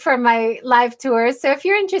YouTube for my live tours. So if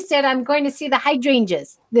you're interested, I'm going to see the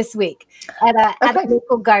hydrangeas this week at a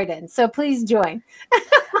local garden. So please join.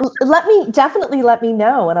 Definitely let me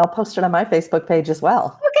know, and I'll post it on my Facebook page as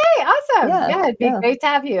well. Okay, awesome. Yeah, it'd be great to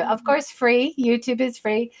have you. Of course, free. YouTube is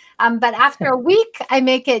free. But after a week, I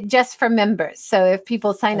make it just for members. So if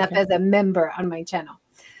people sign up as a member on my channel.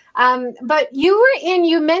 But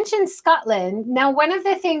you mentioned Scotland. Now, one of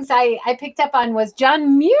the things I picked up on was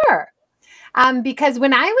John Muir. Because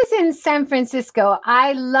when I was in San Francisco,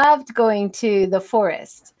 I loved going to the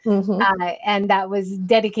forest. And that was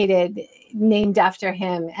named after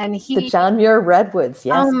him. And the John Muir redwoods.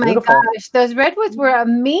 Yes. Oh my gosh, those redwoods were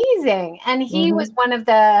amazing. And he was one of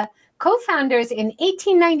the co-founders in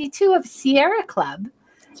 1892 of Sierra Club.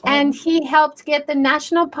 And he helped get the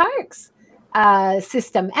national parks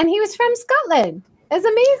system. And he was from Scotland. It's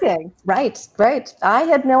amazing. Right. I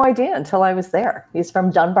had no idea until I was there. He's from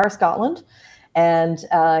Dunbar, Scotland. And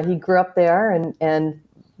he grew up there and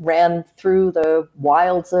ran through the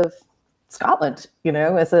wilds of Scotland,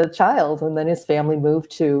 as a child. And then his family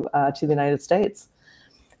moved to the United States.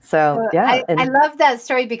 So, yeah. I love that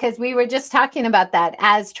story because we were just talking about that.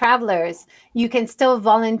 As travelers, you can still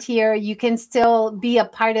volunteer. You can still be a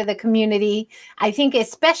part of the community. I think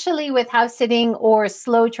especially with house sitting or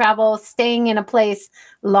slow travel, staying in a place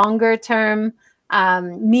longer term,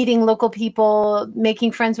 meeting local people,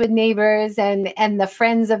 making friends with neighbors and the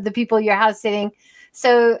friends of the people you're house sitting.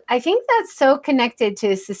 So I think that's so connected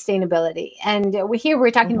to sustainability. And here we're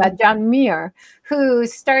talking about John Muir, who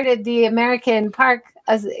started the American Park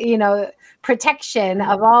as, protection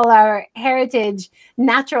of all our heritage,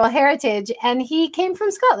 natural heritage. And he came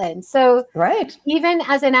from Scotland. So even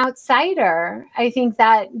as an outsider, I think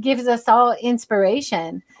that gives us all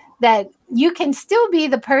inspiration that you can still be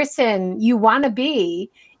the person you want to be,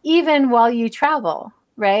 even while you travel,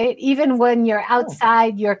 right? Even when you're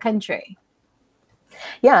outside your country.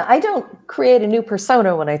 Yeah, I don't create a new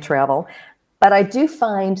persona when I travel, but I do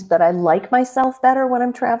find that I like myself better when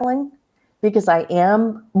I'm traveling because I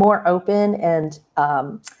am more open and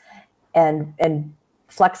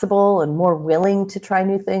flexible and more willing to try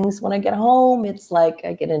new things. When I get home, it's like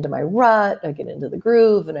I get into my rut, I get into the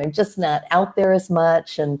groove, and I'm just not out there as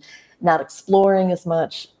much and not exploring as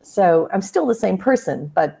much. So I'm still the same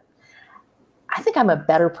person, but I think I'm a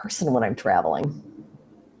better person when I'm traveling.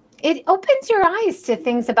 It opens your eyes to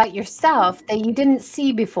things about yourself that you didn't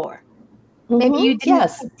see before. Maybe you didn't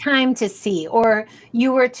Yes. take time to see, or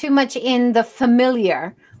you were too much in the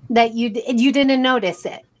familiar that you didn't notice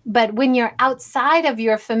it. But when you're outside of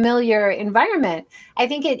your familiar environment, I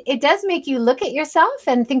think it does make you look at yourself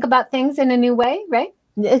and think about things in a new way, right?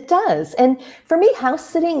 It does. And for me, house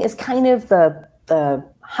sitting is kind of the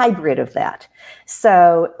hybrid of that.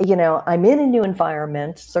 So, I'm in a new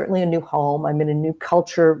environment, certainly a new home. I'm in a new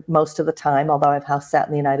culture most of the time, although I've house sat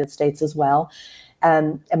in the United States as well.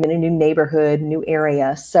 I'm in a new neighborhood, new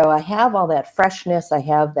area. So I have all that freshness. I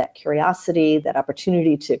have that curiosity, that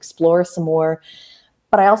opportunity to explore some more.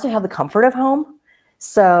 But I also have the comfort of home.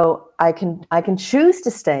 So I can choose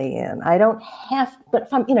to stay in. I don't have, but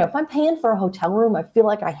if I'm paying for a hotel room, I feel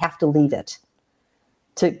like I have to leave it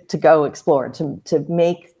to go explore, to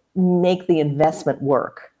make the investment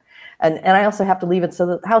work. And I also have to leave it so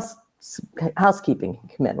that housekeeping can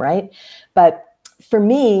come in, right? But for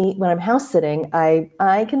me, when I'm house sitting,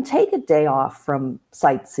 I can take a day off from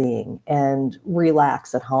sightseeing and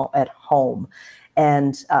relax at home.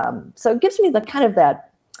 And so it gives me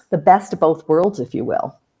the best of both worlds, if you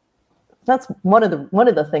will. That's one of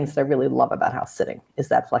the things that I really love about house sitting is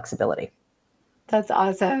that flexibility. That's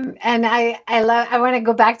awesome. And I want to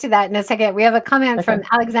go back to that in a second. We have a comment from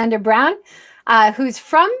Alexander Brown, who's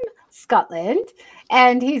from Scotland,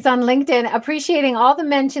 and he's on LinkedIn, appreciating all the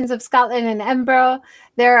mentions of Scotland and Edinburgh.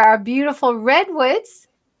 There are beautiful redwoods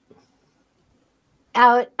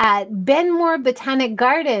out at Benmore Botanic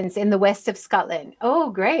Gardens in the west of Scotland. Oh,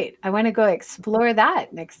 great. I want to go explore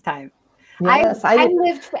that next time. Yes, I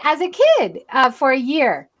lived as a kid for a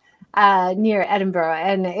year near Edinburgh,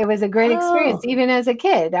 and it was a great experience. Even as a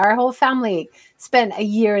kid, our whole family spent a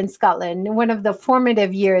year in Scotland, one of the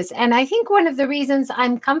formative years. And I think one of the reasons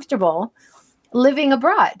I'm comfortable living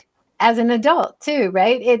abroad as an adult too,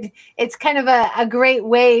 right? It's kind of a great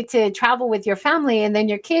way to travel with your family, and then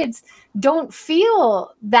your kids don't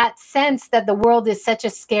feel that sense that the world is such a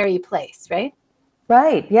scary place, right?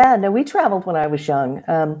 Right. Yeah. No, we traveled when I was young.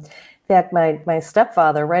 In fact, my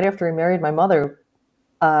stepfather, right after he married my mother,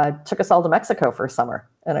 took us all to Mexico for a summer,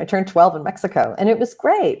 and I turned 12 in Mexico. And it was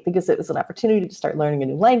great because it was an opportunity to start learning a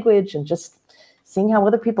new language and just seeing how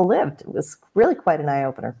other people lived. It was really quite an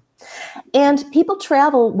eye-opener. And people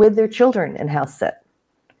travel with their children in house sit.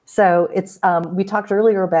 So it's we talked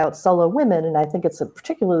earlier about solo women, and I think it's a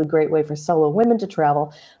particularly great way for solo women to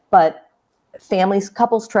travel. But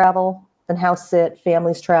couples travel and house sit,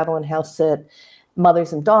 families travel and house sit,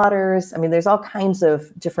 mothers and daughters. I mean, there's all kinds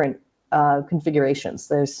of different configurations.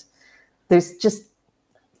 There's just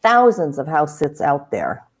thousands of house sits out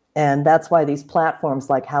there. And that's why these platforms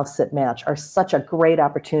like House Sit Match are such a great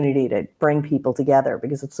opportunity to bring people together,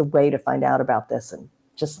 because it's a way to find out about this in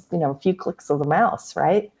just, a few clicks of the mouse,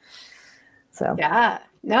 right? So yeah,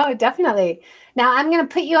 no, definitely. Now I'm going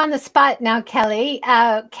to put you on the spot now, Kelly.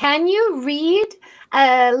 Can you read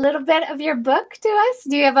a little bit of your book to us?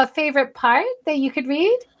 Do you have a favorite part that you could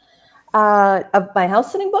read? Of my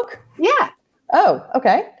house sitting book? Yeah. Oh,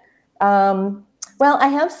 okay. Well, I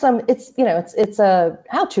have some, it's a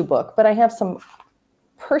how-to book, but I have some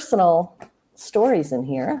personal stories in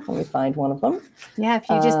here. Let me find one of them. Yeah, if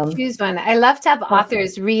you just choose one. I love to have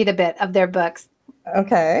authors read a bit of their books.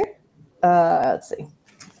 Okay. Let's see.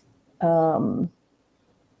 Yeah.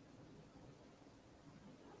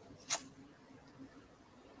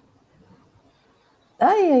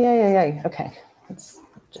 Okay. Let's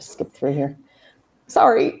just skip through here.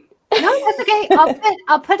 Sorry. No, that's okay.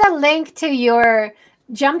 I'll put a link to your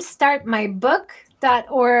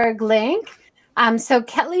jumpstartmybook.org link. So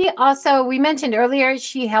Kelly also, we mentioned earlier,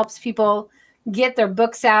 she helps people get their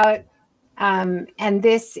books out. And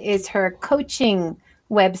this is her coaching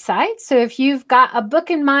website. So if you've got a book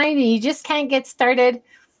in mind and you just can't get started,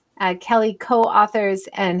 Kelly co-authors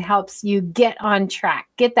and helps you get on track.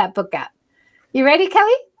 Get that book out. You ready,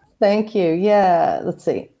 Kelly? Thank you. Yeah. Let's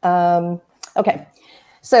see. Okay.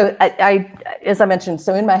 So I, as I mentioned,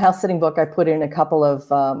 so in my house sitting book, I put in a couple of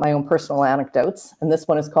my own personal anecdotes, and this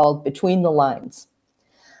one is called Between the Lines.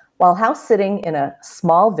 While house sitting in a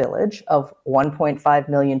small village of 1.5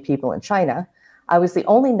 million people in China, I was the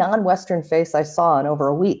only non-Western face I saw in over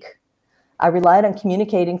a week. I relied on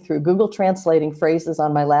communicating through Google translating phrases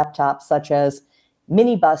on my laptop, such as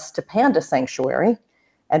minibus to panda sanctuary,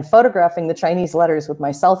 and photographing the Chinese letters with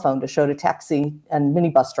my cell phone to show to taxi and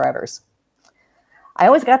minibus drivers. I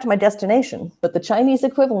always got to my destination, but the Chinese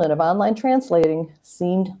equivalent of online translating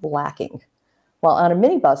seemed lacking. While on a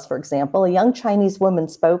minibus, for example, a young Chinese woman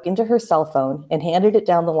spoke into her cell phone and handed it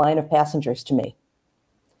down the line of passengers to me.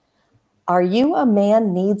 "Are you a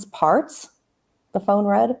man needs parts?" the phone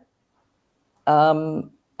read.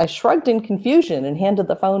 I I shrugged in confusion and handed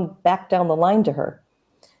the phone back down the line to her.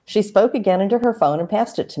 She spoke again into her phone and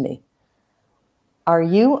passed it to me. Are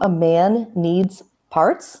you a man needs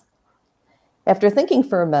parts? After thinking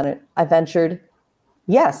for a minute, I ventured,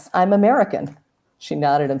 yes, I'm American. She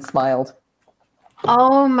nodded and smiled.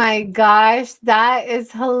 Oh my gosh, that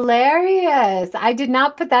is hilarious. I did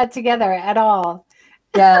not put that together at all.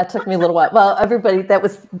 Yeah, it took me a little while. Well, everybody, that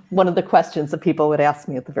was one of the questions that people would ask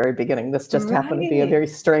me at the very beginning. This just happened to be a very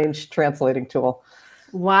strange translating tool.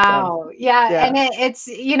 Wow. So, yeah. And it's,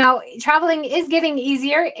 you know, traveling is getting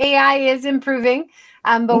easier. AI is improving.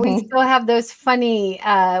 But we still have those funny,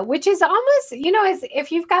 which is almost, you know, as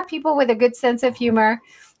if you've got people with a good sense of humor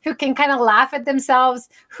who can kind of laugh at themselves,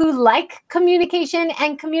 who like communication,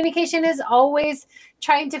 and communication is always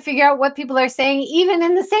trying to figure out what people are saying, even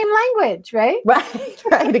in the same language, right?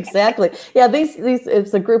 Right, exactly. Yeah, these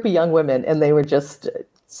it's a group of young women, and they were just,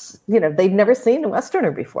 you know, they'd never seen a Westerner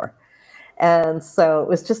before. And so it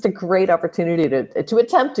was just a great opportunity to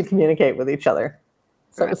attempt to communicate with each other.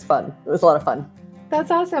 So it was fun. It was a lot of fun. That's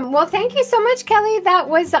awesome. Well, thank you so much, Kelly. That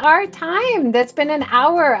was our time. That's been an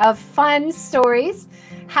hour of fun stories,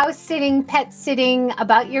 house sitting, pet sitting,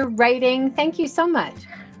 about your writing. Thank you so much.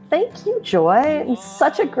 Thank you, Joy. It's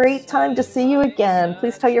such a great time to see you again.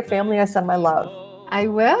 Please tell your family I send my love. I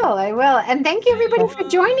will. And thank you, everybody, for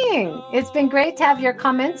joining. It's been great to have your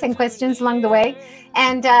comments and questions along the way.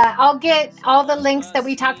 And I'll get all the links that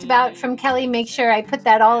we talked about from Kelly. Make sure I put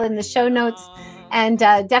that all in the show notes. And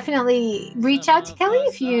definitely reach out to Kelly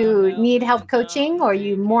if you need help coaching or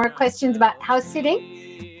you more questions about house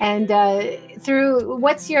sitting. And through,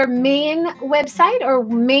 what's your main website or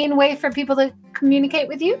main way for people to communicate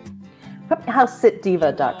with you?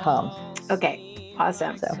 HouseSitDiva.com. Okay,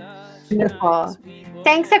 awesome. So wonderful.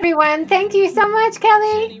 Thanks, everyone. Thank you so much,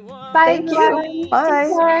 Kelly. Bye. Thank you.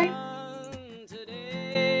 Bye.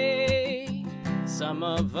 Some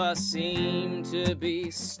of us seem to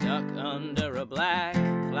be stuck under a black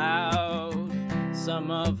cloud.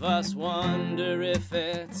 Some of us wonder if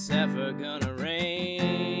it's ever gonna rain.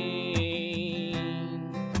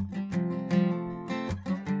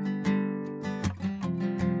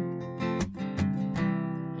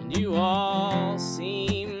 And you all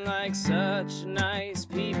seem like such nice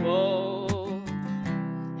people.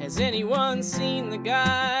 Has anyone seen the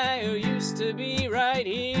guy who used to be right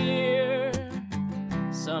here?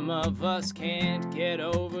 Some of us can't get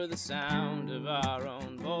over the sound of our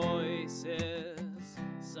own voices.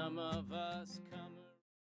 Some of us come...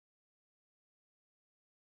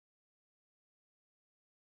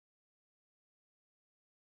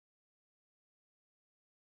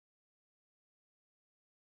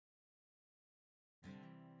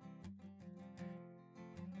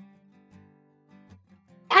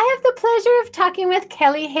 I have the pleasure of talking with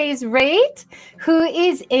Kelly Hayes-Raitt, who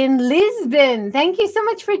is in Lisbon. Thank you so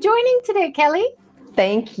much for joining today, Kelly.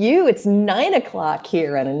 Thank you. It's 9 o'clock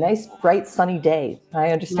here on a nice, bright, sunny day.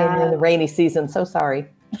 I understand you're in the rainy season. So sorry.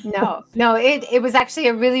 No, it was actually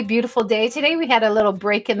a really beautiful day today. We had a little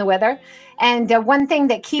break in the weather. And one thing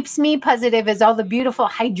that keeps me positive is all the beautiful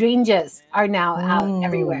hydrangeas are now out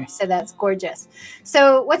everywhere. So that's gorgeous.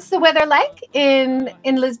 So what's the weather like in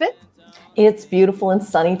Lisbon? It's beautiful and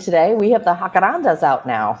sunny today. We have the jacarandas out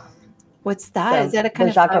now. What's that? So is that a kind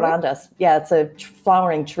of jacarandas? Yeah, it's a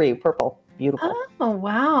flowering tree, purple, beautiful. Oh,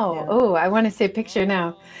 wow. Yeah. Oh, I want to see a picture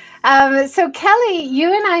now. So Kelly, you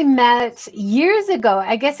and I met years ago.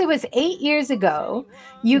 I guess it was 8 years ago.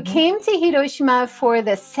 You came to Hiroshima for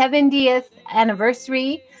the 70th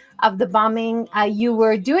anniversary of the bombing. You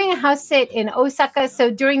were doing a house sit in Osaka. So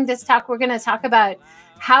during this talk, we're going to talk about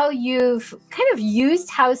how you've kind of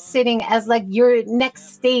used house sitting as like your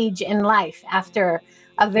next stage in life after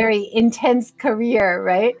a very intense career,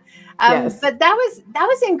 right? Yes. But that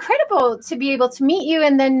was incredible to be able to meet you,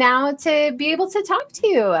 and then now to be able to talk to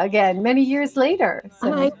you again many years later.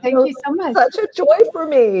 So thank you so much. Such a joy for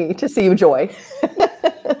me to see you, Joy.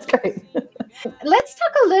 That's great. Let's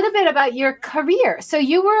talk a little bit about your career. So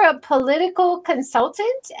you were a political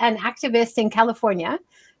consultant and activist in California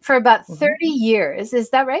for about 30 years. Is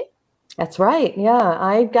that right? That's right. Yeah.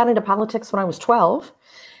 I got into politics when I was 12.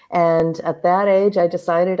 And at that age, I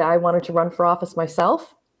decided I wanted to run for office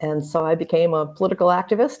myself. And so I became a political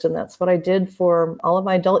activist. And that's what I did for all of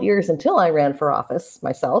my adult years until I ran for office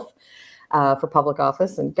myself, for public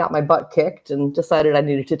office, and got my butt kicked and decided I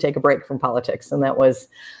needed to take a break from politics. And that was,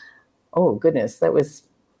 oh, goodness, that was,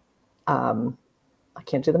 I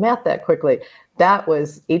can't do the math that quickly. That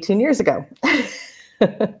was 18 years ago.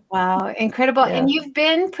 Wow, incredible. Yeah. And you've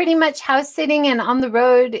been pretty much house sitting and on the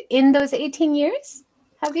road in those 18 years,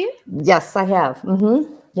 have you? Yes, I have.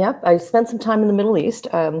 Yep. I spent some time in the Middle East.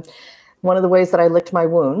 One of the ways that I licked my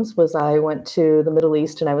wounds was I went to the Middle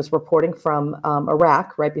East and I was reporting from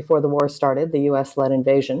Iraq right before the war started, the US-led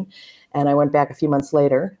invasion. And I went back a few months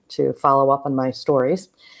later to follow up on my stories.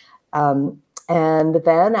 And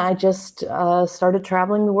then I just started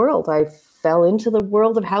traveling the world. I fell into the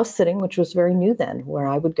world of house sitting, which was very new then, where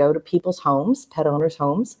I would go to people's homes, pet owners'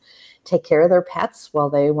 homes, take care of their pets while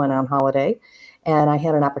they went on holiday. And I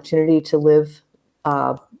had an opportunity to live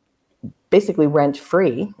basically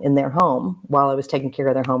rent-free in their home while I was taking care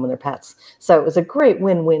of their home and their pets. So it was a great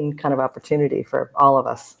win-win kind of opportunity for all of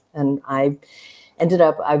us. And I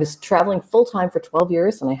was traveling full-time for 12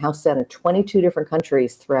 years, and I house sat in 22 different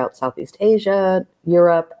countries throughout Southeast Asia,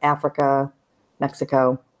 Europe, Africa,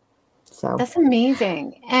 Mexico. So that's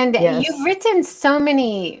amazing. And yes. You've written so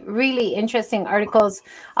many really interesting articles.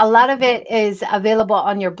 A lot of it is available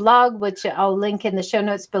on your blog, which I'll link in the show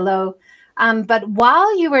notes below. But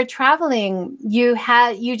while you were traveling,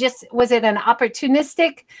 was it an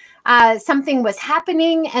opportunistic, something was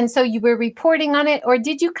happening and so you were reporting on it? Or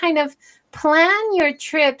did you kind of plan your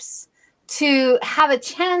trips to have a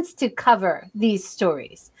chance to cover these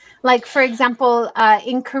stories? Like, for example,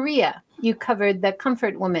 in Korea, you covered the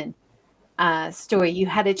Comfort Woman story. You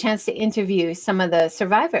had a chance to interview some of the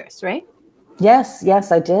survivors, right?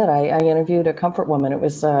 Yes, I did. I interviewed a Comfort Woman. It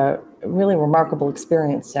was a really remarkable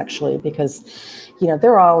experience, actually, because,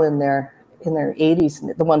 they're all in their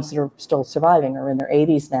 80s. The ones that are still surviving are in their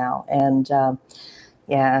 80s now. And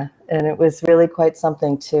and it was really quite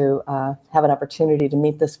something to have an opportunity to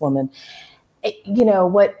meet this woman.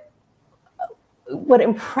 What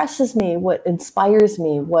impresses me, what inspires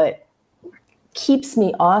me, what keeps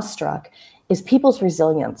me awestruck is people's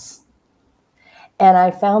resilience. And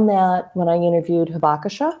I found that when I interviewed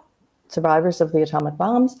Habakasha, survivors of the atomic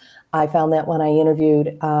bombs. I found that when I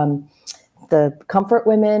interviewed the Comfort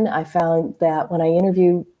Women. I found that when I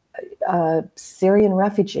interviewed Syrian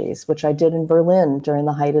refugees, which I did in Berlin during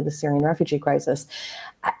the height of the Syrian refugee crisis,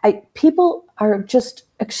 people are just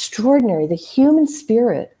extraordinary. The human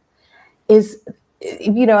spirit is,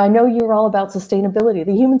 I know you're all about sustainability.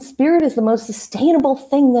 The human spirit is the most sustainable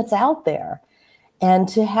thing that's out there. And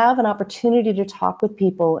to have an opportunity to talk with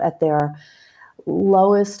people at their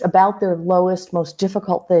lowest, most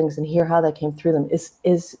difficult things and hear how they came through them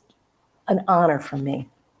is an honor for me.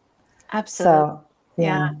 Absolutely. So,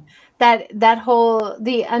 yeah. That whole,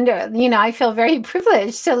 I feel very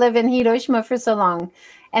privileged to live in Hiroshima for so long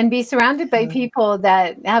and be surrounded by people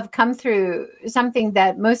that have come through something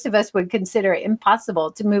that most of us would consider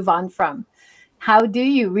impossible to move on from. How do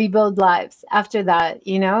you rebuild lives after that,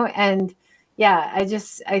 And yeah,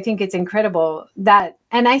 I think it's incredible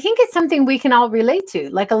and I think it's something we can all relate to.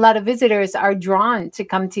 Like, a lot of visitors are drawn to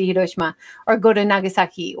come to Hiroshima or go to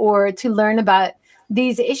Nagasaki or to learn about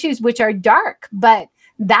these issues, which are dark, but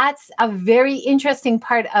that's a very interesting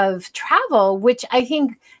part of travel, which I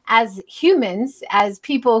think as humans, as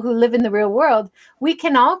people who live in the real world, we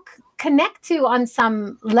can all connect to on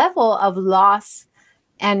some level of loss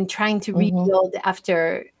and trying to rebuild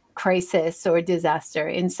after crisis or disaster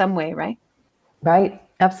in some way, right? Right.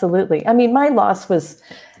 Absolutely. I mean, my loss was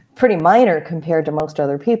pretty minor compared to most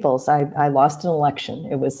other people's. I lost an election.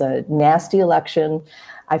 It was a nasty election.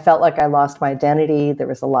 I felt like I lost my identity. There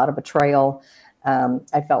was a lot of betrayal.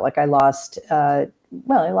 I felt like I lost my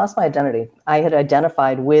identity. I had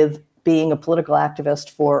identified with being a political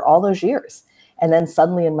activist for all those years. And then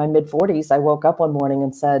suddenly in my mid-40s, I woke up one morning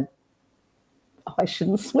and said, oh, I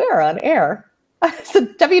shouldn't swear on air. I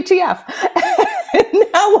said, WTF.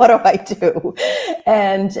 Now what do I do?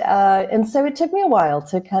 And so it took me a while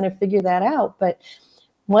to kind of figure that out. But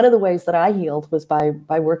one of the ways that I healed was by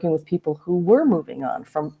working with people who were moving on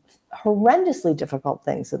from horrendously difficult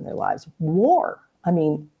things in their lives. War. I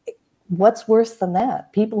mean, what's worse than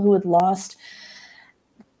that? People who had lost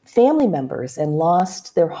family members and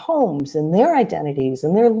lost their homes and their identities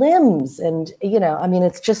and their limbs. And,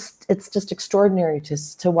 it's just extraordinary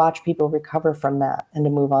to watch people recover from that and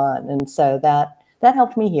to move on. And so that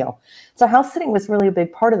helped me heal. So house sitting was really a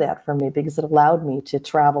big part of that for me because it allowed me to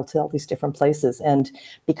travel to all these different places and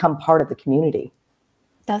become part of the community.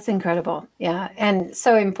 That's incredible. Yeah. And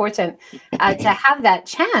so important to have that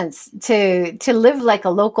chance to live like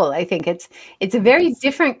a local. I think it's a very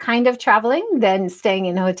different kind of traveling than staying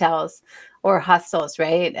in hotels or hostels,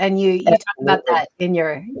 right? And you talk about that in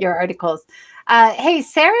your articles. Hey,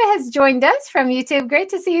 Sarah has joined us from YouTube. Great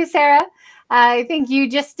to see you, Sarah. I think you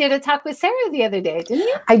just did a talk with Sarah the other day, didn't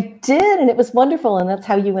you? I did, and it was wonderful, and that's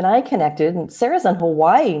how you and I connected. And Sarah's in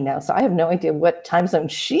Hawaii now, so I have no idea what time zone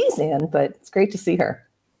she's in, but it's great to see her.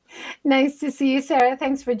 Nice to see you, Sarah.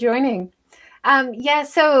 Thanks for joining. Yeah,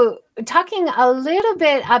 so talking a little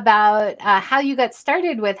bit about how you got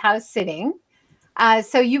started with house sitting.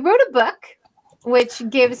 So you wrote a book, which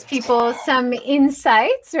gives people some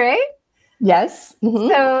insights, right? Yes. Mm-hmm.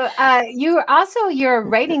 So you're a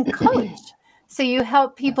writing coach. So you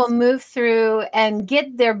help people move through and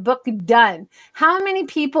get their book done. How many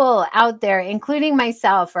people out there, including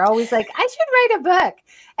myself, are always like, I should write a book.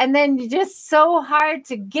 And then just so hard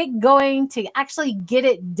to get going to actually get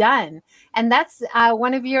it done. And that's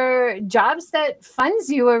one of your jobs that funds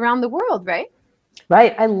you around the world, right?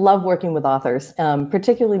 Right. I love working with authors,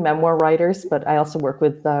 particularly memoir writers, but I also work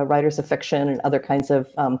with writers of fiction and other kinds of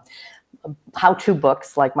how-to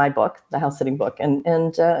books like my book, the House Sitting book,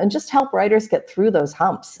 and just help writers get through those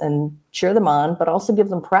humps and cheer them on, but also give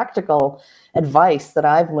them practical advice that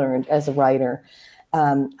I've learned as a writer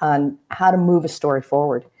on how to move a story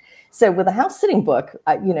forward. So with the House Sitting book,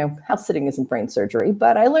 house sitting isn't brain surgery,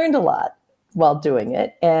 but I learned a lot while doing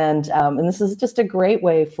it. And this is just a great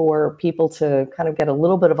way for people to kind of get a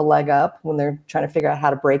little bit of a leg up when they're trying to figure out how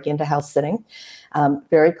to break into house sitting.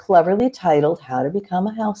 Very cleverly titled, How to Become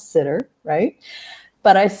a House Sitter, right?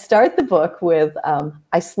 But I start the book with,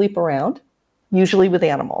 I sleep around, usually with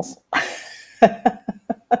animals.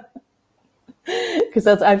 Because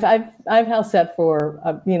I've house sat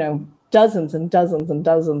for, dozens and dozens and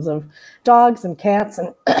dozens of dogs and cats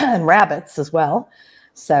and, and rabbits as well.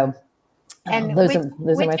 So and those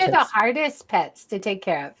which are my are tips. the hardest pets to take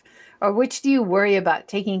care of? Or which do you worry about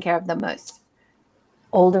taking care of the most?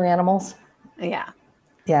 Older animals. Yeah.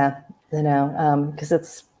 Yeah,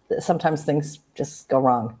 because sometimes things just go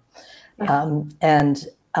wrong. Yeah.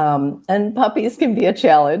 And puppies can be a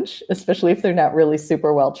challenge, especially if they're not really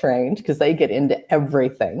super well trained, because they get into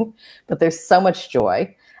everything. But there's so much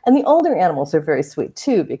joy. And the older animals are very sweet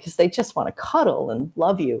too, because they just want to cuddle and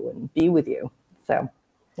love you and be with you. So,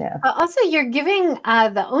 yeah. Also, you're giving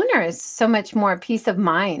the owners so much more peace of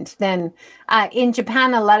mind than in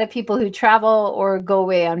Japan. A lot of people who travel or go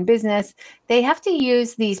away on business, they have to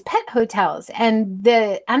use these pet hotels, and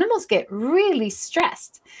the animals get really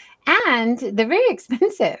stressed, and they're very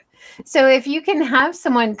expensive. So if you can have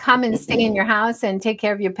someone come and stay in your house and take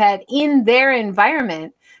care of your pet in their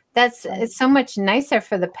environment, it's so much nicer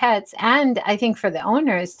for the pets, and I think for the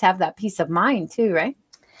owners to have that peace of mind too, right?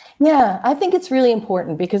 Yeah, I think it's really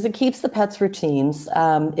important because it keeps the pets' routines.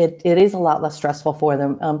 It is a lot less stressful for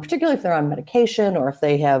them, particularly if they're on medication or if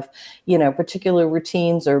they have, particular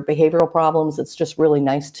routines or behavioral problems. It's just really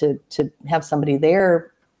nice to have somebody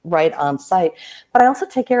there right on site. But I also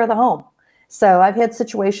take care of the home. So I've had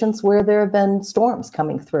situations where there have been storms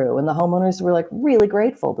coming through and the homeowners were like really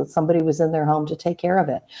grateful that somebody was in their home to take care of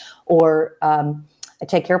it. Or I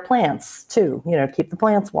take care of plants too, keep the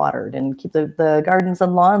plants watered and keep the gardens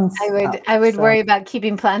and lawns. I would worry about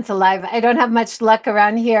keeping plants alive. I don't have much luck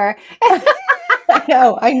around here. I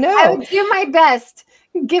know. I would do my best.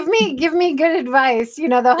 Give me good advice. The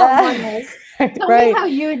homeowners. Tell me how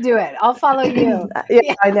you do it. I'll follow you.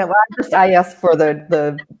 Yeah, I know. I ask for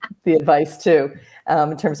the advice too,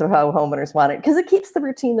 in terms of how homeowners want it, because it keeps the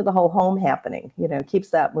routine of the whole home happening. Keeps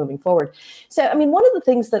that moving forward. So, one of the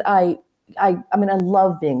things that I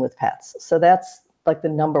love being with pets. So that's like the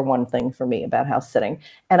number one thing for me about house sitting.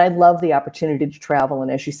 And I love the opportunity to travel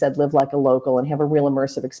and, as you said, live like a local and have a real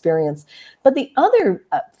immersive experience. But the other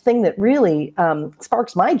thing that really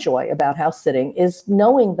sparks my joy about house sitting is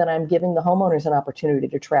knowing that I'm giving the homeowners an opportunity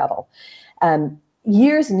to travel.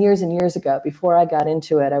 Years and years and years ago, before I got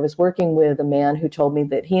into it, I was working with a man who told me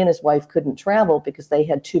that he and his wife couldn't travel because they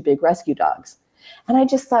had 2 big rescue dogs. And I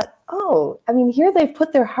just thought, here they've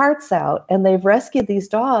put their hearts out and they've rescued these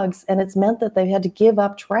dogs, and it's meant that they had to give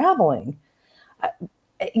up traveling.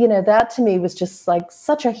 That to me was just like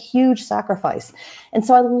such a huge sacrifice. And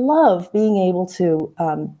so I love being able to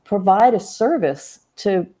provide a service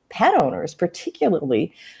to pet owners,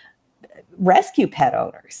 particularly rescue pet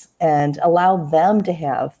owners, and allow them to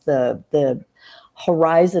have the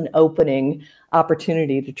horizon opening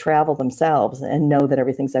opportunity to travel themselves and know that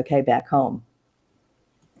everything's okay back home.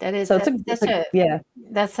 That is so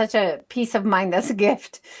that's such a peace of mind. That's a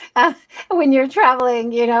gift when you're traveling.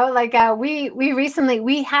 We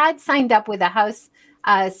recently had signed up with a house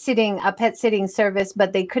a pet sitting service,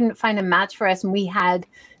 but they couldn't find a match for us, and we had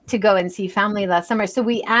to go and see family last summer. So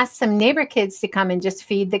we asked some neighbor kids to come and just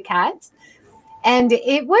feed the cats. And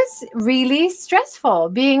it was really stressful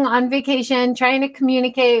being on vacation, trying to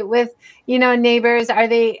communicate with, neighbors. Are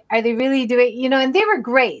they really doing, and they were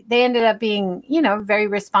great. They ended up being, very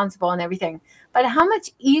responsible and everything. but how much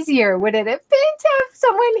easier would it have been to have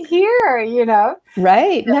someone here, you know?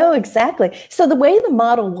 Right. No, exactly. So the way the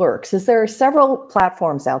model works is there are several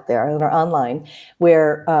platforms out there that are online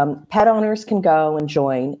where pet owners can go and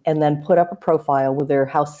join and then put up a profile with their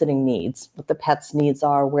house sitting needs, what the pet's needs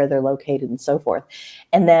are, where they're located, and so forth.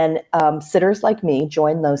 And then sitters like me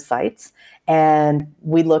join those sites, and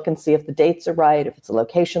we look and see if the dates are right, if it's a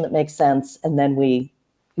location that makes sense, and then we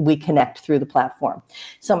connect through the platform.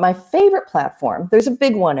 So my favorite platform, there's a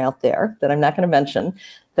big one out there that I'm not going to mention,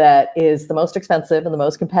 that is the most expensive and the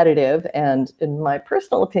most competitive, and in my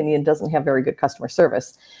personal opinion, doesn't have very good customer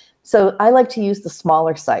service. So I like to use the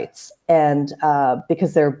smaller sites, and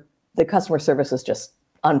because the customer service is just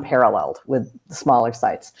unparalleled with the smaller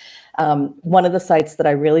sites. One of the sites that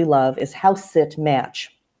I really love is HouseSitMatch.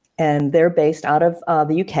 And they're based out of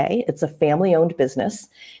the UK. It's a family-owned business.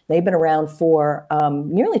 They've been around for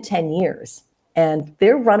nearly 10 years. And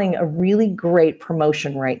they're running a really great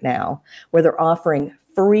promotion right now where they're offering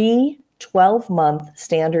free 12-month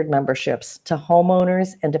standard memberships to homeowners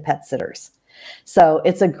and to pet sitters. So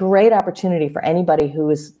it's a great opportunity for anybody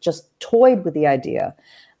who is just toyed with the idea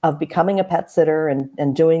of becoming a pet sitter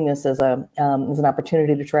and doing this as an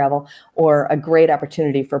opportunity to travel, or a great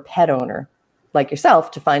opportunity for a pet owner like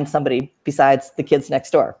yourself to find somebody besides the kids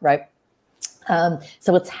next door, right?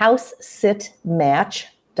 So it's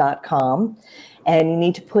HouseSitMatch.com, and you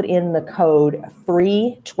need to put in the code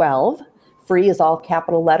FREE12. Free is all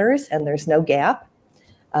capital letters, and there's no gap.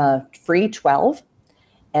 FREE12,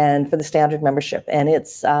 and for the standard membership. And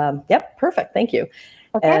it's, yep, perfect. Thank you.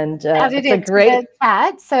 Okay. And it's a great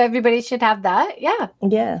chat, so everybody should have that.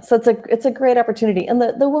 Yeah. So it's a great opportunity, and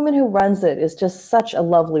the woman who runs it is just such a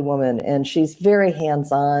lovely woman, and she's very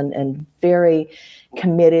hands-on and very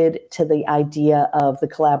committed to the idea of the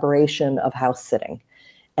collaboration of house sitting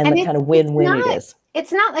and the kind of win-win it is.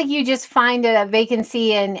 It's not like you just find a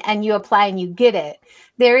vacancy and you apply and you get it.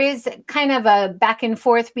 There is kind of a back and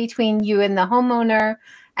forth between you and the homeowner,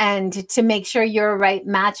 and to make sure you're a right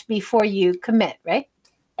match before you commit, right?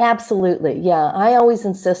 Absolutely. Yeah. I always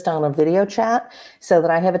insist on a video chat so that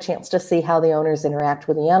I have a chance to see how the owners interact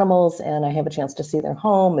with the animals, and I have a chance to see their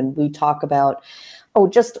home, and we talk about,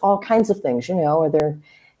 just all kinds of things,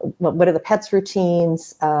 what are the pets'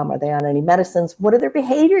 routines? Are they on any medicines? What are their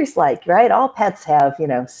behaviors like, right? All pets have,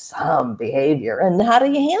 some behavior, and how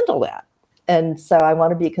do you handle that? And so I want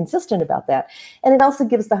to be consistent about that. And it also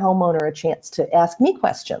gives the homeowner a chance to ask me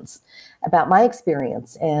questions about my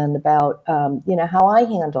experience and about, how I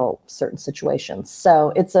handle certain situations.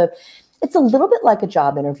 So it's a little bit like a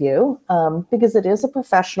job interview because it is a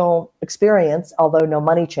professional experience, although no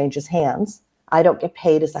money changes hands. I don't get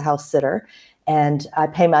paid as a house sitter, and I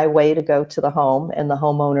pay my way to go to the home, and the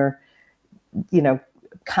homeowner,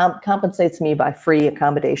 compensates me by free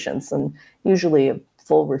accommodations, and usually a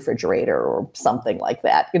full refrigerator or something like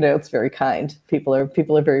that. It's very kind. People are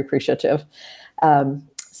very appreciative.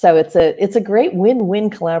 So it's a great win-win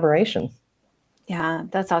collaboration. Yeah,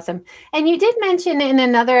 that's awesome. And you did mention in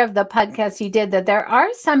another of the podcasts you did that there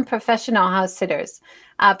are some professional house sitters,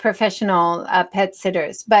 professional pet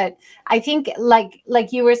sitters. But I think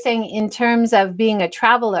like you were saying, in terms of being a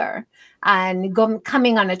traveler and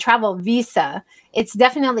coming on a travel visa, it's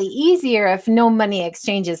definitely easier if no money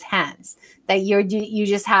exchanges hands, that you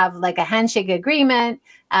just have like a handshake agreement.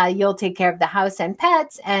 You'll take care of the house and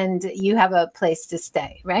pets, and you have a place to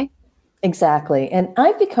stay, right? Exactly. And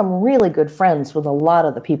I've become really good friends with a lot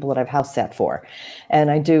of the people that I've house sat for.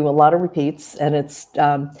 And I do a lot of repeats, and it's,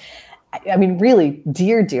 really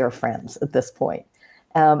dear, dear friends at this point.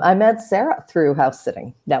 I met Sarah through House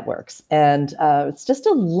Sitting Networks, and it's just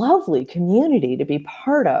a lovely community to be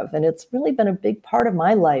part of. And it's really been a big part of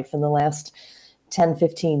my life in the last 10,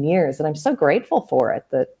 15 years. And I'm so grateful for it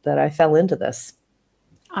that I fell into this.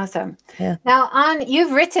 Awesome. Yeah. Now,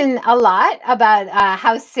 you've written a lot about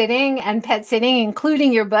house sitting and pet sitting,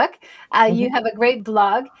 including your book. You have a great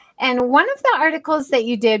blog. And one of the articles that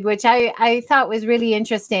you did, which I thought was really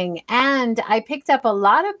interesting, and I picked up a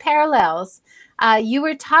lot of parallels. You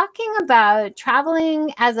were talking about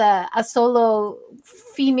traveling as a solo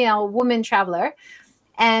female woman traveler,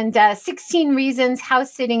 and 16 reasons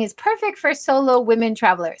house sitting is perfect for solo women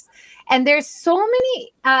travelers. And there's so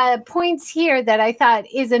many points here that I thought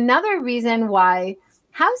is another reason why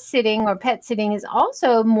house sitting or pet sitting is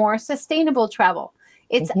also more sustainable travel.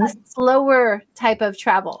 It's a slower type of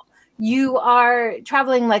travel. You are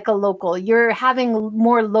traveling like a local. You're having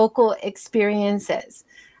more local experiences.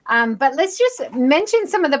 But let's just mention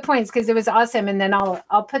some of the points because it was awesome. And then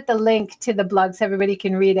I'll put the link to the blog so everybody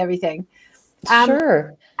can read everything.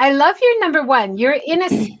 Sure. I love your number one. You're in a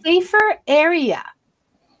safer area.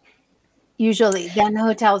 usually than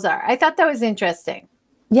hotels are. I thought that was interesting.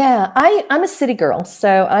 Yeah, I'm a city girl,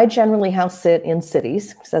 so I generally house sit in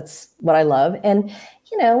cities because that's what I love. And,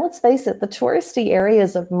 let's face it, the touristy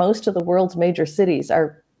areas of most of the world's major cities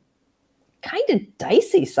are kind of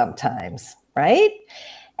dicey sometimes, right?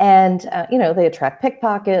 And, they attract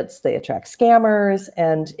pickpockets, they attract scammers.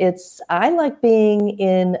 And I like being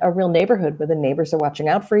in a real neighborhood where the neighbors are watching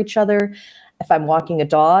out for each other. If I'm walking a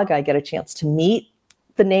dog, I get a chance to meet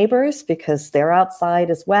the neighbors because they're outside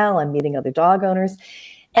as well. I'm meting other dog owners.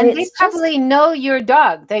 And they probably know your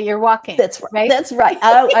dog that you're walking. That's right. That's right.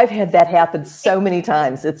 I've had that happen so many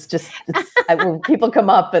times. When people come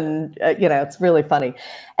up and, it's really funny.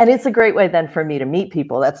 And it's a great way then for me to meet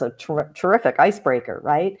people. That's a terrific icebreaker,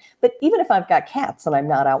 right? But even if I've got cats and I'm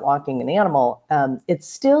not out walking an animal, it's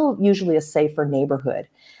still usually a safer neighborhood.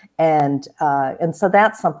 And so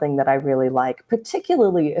that's something that I really like,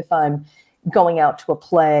 particularly if I'm going out to a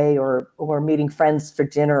play or meeting friends for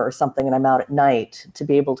dinner or something and I'm out at night, to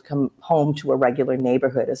be able to come home to a regular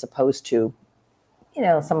neighborhood as opposed to,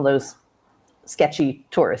 some of those sketchy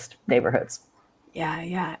tourist neighborhoods.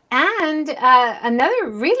 Yeah. And another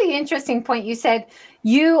really interesting point, you said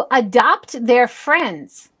you adopt their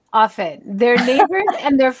friends. Often their neighbors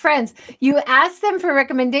and their friends. You ask them for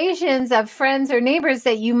recommendations of friends or neighbors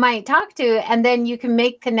that you might talk to, and then you can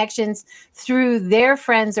make connections through their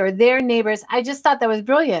friends or their neighbors. I just thought that was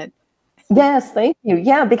brilliant. Yes, thank you.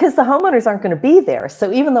 Yeah, because the homeowners aren't going to be there.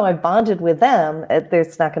 So even though I've bonded with them,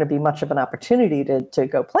 there's not going to be much of an opportunity to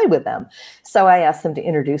go play with them. So I asked them to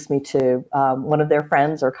introduce me to one of their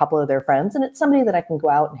friends or a couple of their friends. And it's somebody that I can go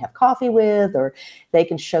out and have coffee with, or they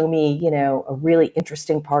can show me, a really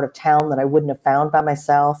interesting part of town that I wouldn't have found by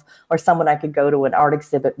myself, or someone I could go to an art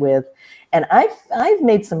exhibit with. And I've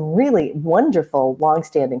made some really wonderful,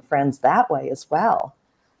 longstanding friends that way as well.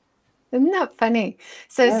 Isn't that funny?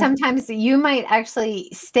 So sometimes you might actually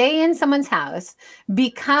stay in someone's house,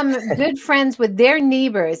 become good friends with their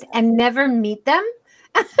neighbors, and never meet them.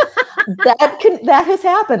 That has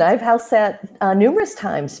happened. I've house sat numerous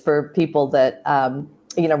times for people that,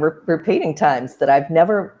 repeating times that I've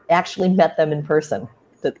never actually met them in person,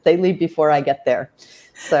 that they leave before I get there.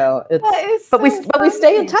 So but we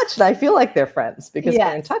stay in touch, and I feel like they're friends because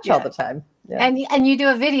we're in touch all the time. Yeah. And you do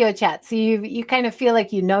a video chat, so you kind of feel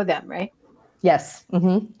like you know them, right? Yes.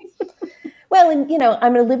 Mm-hmm. Well, and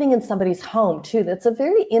I'm living in somebody's home too. That's a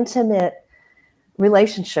very intimate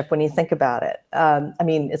relationship when you think about it.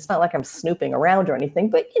 It's not like I'm snooping around or anything,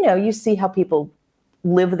 but you see how people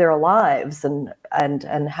live their lives and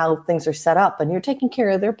how things are set up, and you're taking care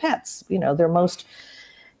of their pets. Their most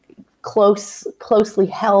closely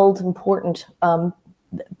held, important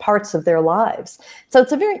parts of their lives. So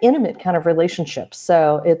it's a very intimate kind of relationship.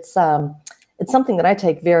 So it's something that I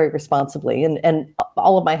take very responsibly, and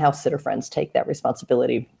all of my house sitter friends take that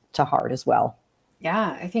responsibility to heart as well.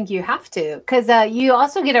 Yeah, I think you have to, because you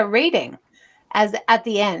also get a rating at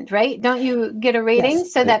the end, right? Don't you get a rating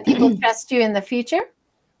so that people trust you in the future?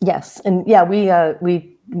 Yes, and yeah,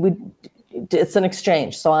 we it's an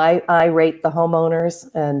exchange. So I rate the homeowners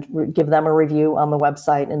and give them a review on the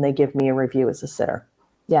website, and they give me a review as a sitter.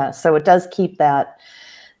 Yeah, so it does keep that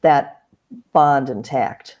bond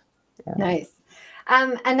intact. Yeah. Nice.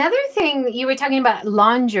 Another thing, you were talking about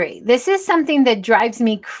laundry. This is something that drives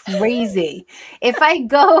me crazy. If I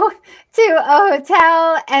go to a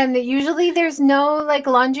hotel and usually there's no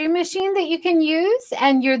laundry machine that you can use,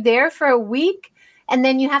 and you're there for a week, and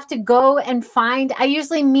then you have to go and find, I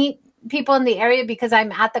usually meet people in the area because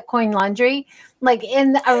I'm at the Coin Laundry,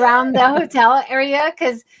 around the hotel area,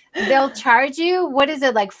 because they'll charge you, what is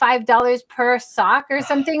it, $5 per sock or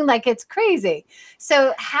something? It's crazy.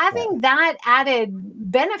 So having that added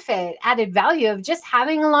benefit, added value of just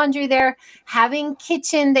having a laundry there, having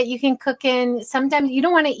kitchen that you can cook in. Sometimes you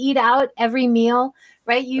don't want to eat out every meal,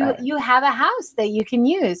 right? You have a house that you can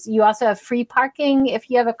use. You also have free parking if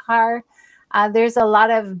you have a car. There's a lot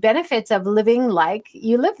of benefits of living like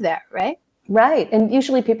you live there, right? Right. And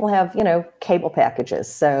usually people have, cable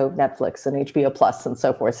packages, so Netflix and HBO Plus and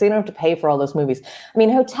so forth. So you don't have to pay for all those movies.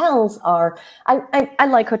 Hotels are, I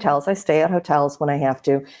like hotels. I stay at hotels when I have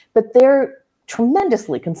to, but they're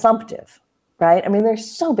tremendously consumptive, right? They're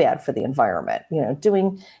so bad for the environment,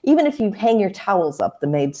 even if you hang your towels up, the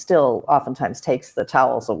maid still oftentimes takes the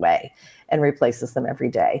towels away and replaces them every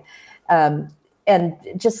day. And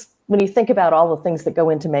just when you think about all the things that go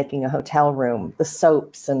into making a hotel room, the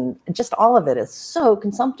soaps and just all of it is so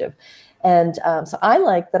consumptive. And so I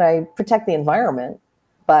like that I protect the environment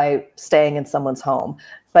by staying in someone's home.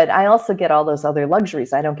 But I also get all those other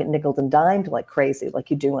luxuries. I don't get nickeled and dimed like crazy like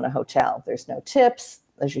you do in a hotel. There's no tips.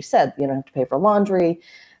 As you said, you don't have to pay for laundry.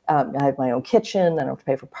 I have my own kitchen. I don't have to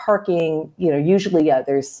pay for parking. Usually,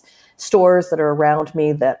 there's stores that are around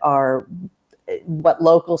me that are what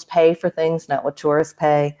locals pay for things, not what tourists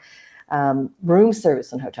pay. Room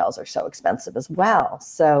service in hotels are so expensive as well.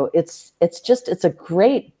 So it's a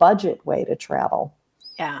great budget way to travel.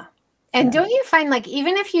 Yeah. And don't you find, like,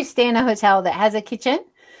 even if you stay in a hotel that has a kitchen,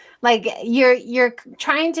 like you're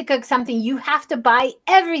trying to cook something, you have to buy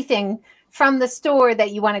everything from the store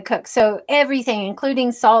that you want to cook. So everything,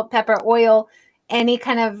 including salt, pepper, oil, any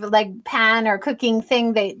kind of like pan or cooking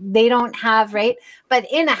thing that they don't have, right? But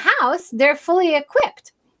in a house, they're fully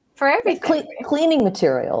equipped for everything. Cleaning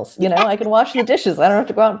materials, I can wash the dishes. I don't have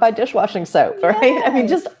to go out and buy dishwashing soap, right? Yes. I mean,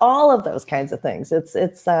 just all of those kinds of things. It's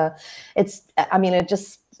a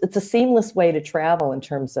seamless way to travel in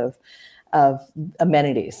terms of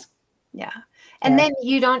amenities. Yeah. And then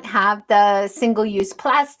you don't have the single-use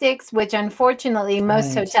plastics, which unfortunately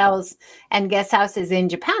most hotels and guest houses in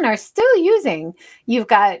Japan are still using. You've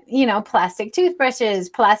got, plastic toothbrushes,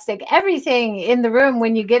 plastic everything in the room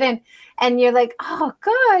when you get in, and you're like, oh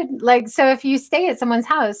God. Like, so if you stay at someone's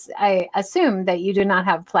house, I assume that you do not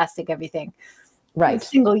have plastic everything. Right.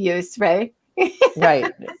 Single use, right?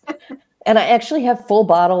 Right. And I actually have full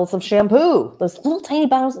bottles of shampoo. Those little tiny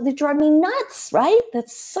bottles, they drive me nuts, right? They're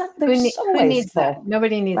so wasteful. Who needs that?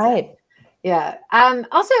 Nobody needs right. that. Yeah.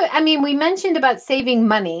 Also, I mean, we mentioned about saving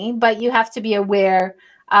money, but you have to be aware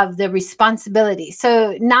of the responsibility.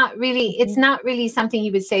 So it's not really something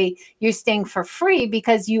you would say you're staying for free,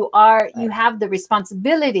 because you have the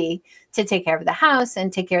responsibility to take care of the house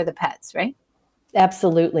and take care of the pets, right?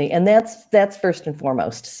 Absolutely. And that's first and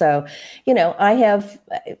foremost. So, I have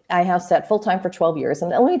house sat full-time for 12 years.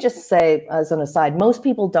 And let me just say, as an aside, most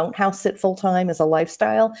people don't house sit full-time as a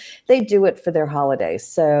lifestyle. They do it for their holidays.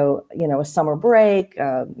 So, a summer break,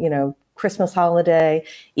 Christmas holiday,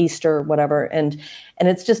 Easter, whatever. And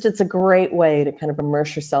it's a great way to kind of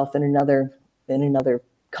immerse yourself in another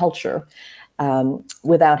culture,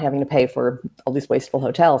 without having to pay for all these wasteful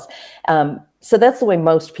hotels. So that's the way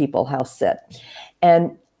most people house sit.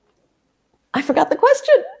 And I forgot the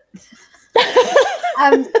question.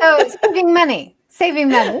 So saving money.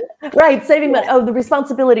 Right, saving money. Oh, the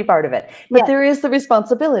responsibility part of it. But there is the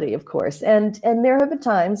responsibility, of course. And there have been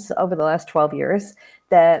times over the last 12 years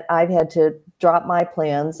that I've had to drop my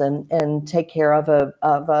plans and take care of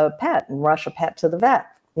a pet and rush a pet to the vet.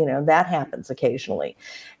 That happens occasionally.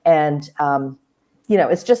 And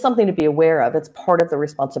it's just something to be aware of. It's part of the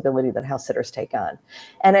responsibility that house sitters take on.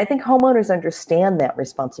 And I think homeowners understand that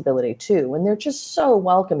responsibility too. And they're just so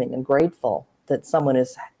welcoming and grateful that someone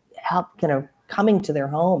is coming to their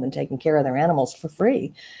home and taking care of their animals for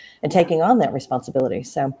free and taking on that responsibility.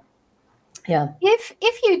 So, yeah.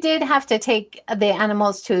 If you did have to take the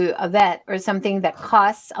animals to a vet or something that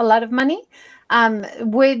costs a lot of money,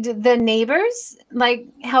 would the neighbors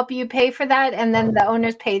help you pay for that, and then the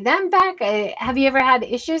owners pay them back? Have you ever had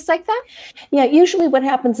issues like that? Yeah, usually what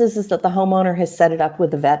happens is that the homeowner has set it up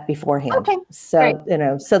with the vet beforehand. Okay, so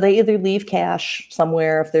great. So they either leave cash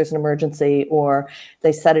somewhere if there's an emergency, or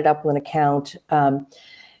they set it up with an account.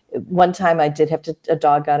 One time a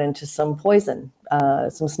dog got into some poison,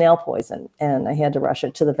 some snail poison, and I had to rush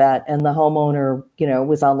it to the vet, and the homeowner,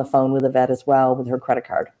 was on the phone with the vet as well with her credit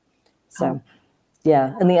card. So.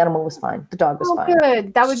 Yeah, and the animal was fine. The dog was fine.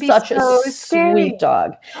 Good. That would be such so a scary. Sweet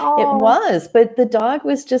dog. Oh. It was, but the dog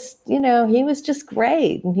was just, he was just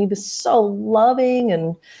great, and he was so loving,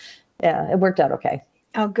 and it worked out okay.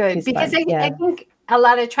 Oh, good. Because I think a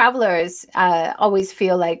lot of travelers always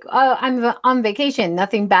feel like, oh, I'm on vacation,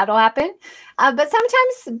 nothing bad will happen. But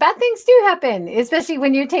sometimes bad things do happen, especially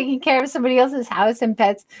when you're taking care of somebody else's house and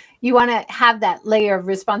pets. You want to have that layer of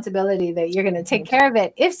responsibility that you're going to take care of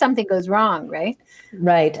it if something goes wrong, right?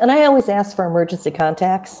 Right. And I always ask for emergency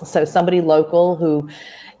contacts. So somebody local who,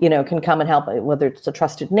 can come and help, whether it's a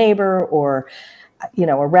trusted neighbor or,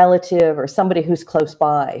 a relative or somebody who's close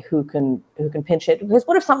by who can pinch it. Because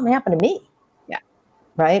what if something happened to me?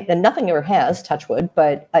 Right. And nothing ever has, touch wood,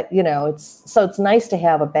 but it's nice to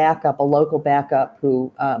have a local backup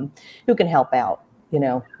who can help out,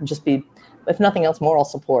 just be, if nothing else, moral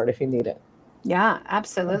support if you need it. Yeah,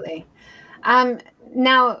 absolutely.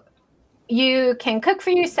 Now you can cook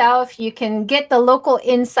for yourself. You can get the local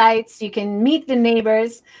insights. You can meet the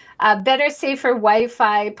neighbors, better, safer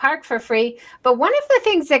Wi-Fi, park for free. But one of the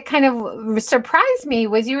things that kind of surprised me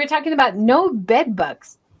was you were talking about no bed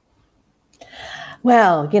bugs.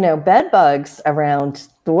 Well, bed bugs around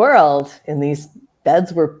the world in these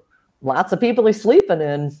beds where lots of people are sleeping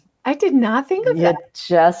in. I did not think of that. You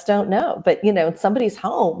just don't know. But, in somebody's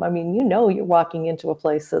home, I mean, you're walking into a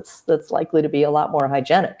place that's likely to be a lot more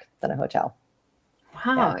hygienic than a hotel.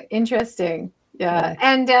 Wow, interesting. Yeah.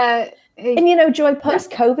 And, you know, Joy,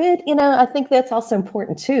 post-COVID, you know, I think that's also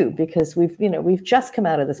important too, because we've just come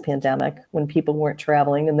out of this pandemic when people weren't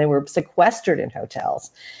traveling and they were sequestered in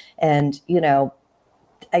hotels. And,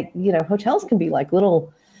 hotels can be like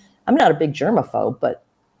little, I'm not a big germaphobe, but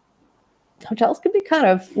hotels can be kind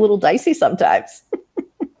of a little dicey sometimes.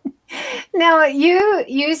 Now,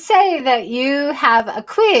 you say that you have a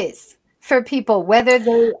quiz for people, whether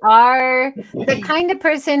they are the kind of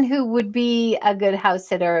person who would be a good house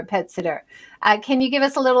sitter or pet sitter. Can you give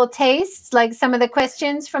us a little taste, like some of the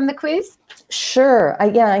questions from the quiz? Sure.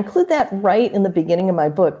 I include that right in the beginning of my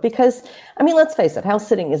book because, I mean, let's face it, house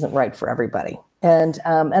sitting isn't right for everybody. And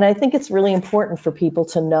I think it's really important for people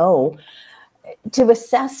to know, to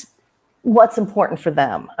assess what's important for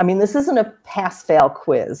them. I mean, this isn't a pass-fail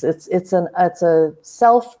quiz. It's a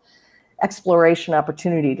self-exploration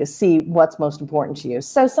opportunity to see what's most important to you.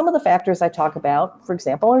 So some of the factors I talk about, for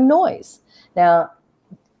example, are noise. Now,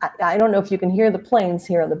 I don't know if you can hear the planes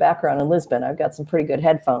here in the background in Lisbon. I've got some pretty good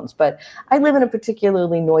headphones, but I live in a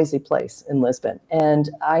particularly noisy place in Lisbon.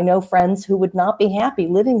 And I know friends who would not be happy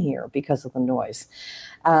living here because of the noise.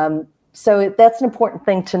 So that's an important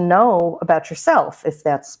thing to know about yourself if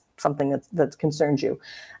that's something that concerns you.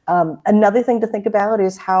 Another thing to think about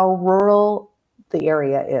is how rural the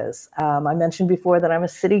area is. I mentioned before that I'm a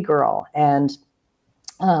city girl, and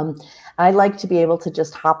I like to be able to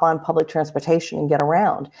just hop on public transportation and get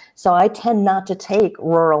around. So I tend not to take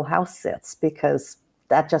rural house sits because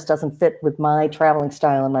that just doesn't fit with my traveling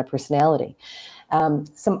style and my personality.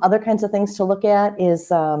 Some other kinds of things to look at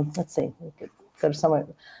is, let's see, we could go to somewhere.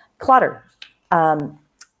 Clutter.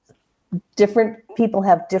 Different people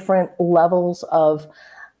have different levels of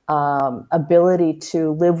ability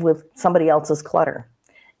to live with somebody else's clutter.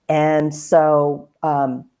 And so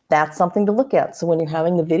that's something to look at. So when you're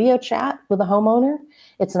having a video chat with a homeowner,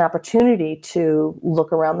 it's an opportunity to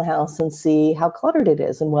look around the house and see how cluttered it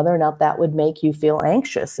is and whether or not that would make you feel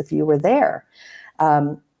anxious if you were there.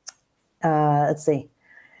 Let's see.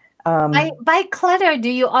 By clutter, do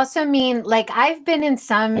you also mean, like, I've been in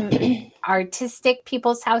some artistic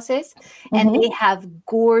people's houses and they have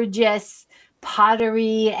gorgeous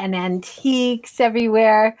pottery and antiques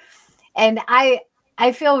everywhere. And I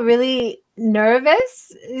feel really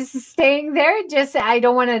nervous staying there. Just, I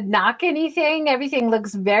don't want to knock anything. Everything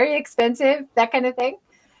looks very expensive, that kind of thing.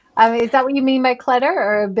 Is that what you mean by clutter,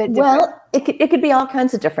 or a bit different? Well, it could be all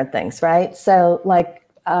kinds of different things, right? So like,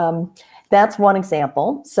 that's one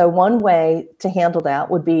example. So one way to handle that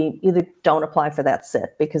would be either don't apply for that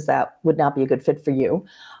sit because that would not be a good fit for you,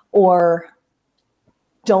 or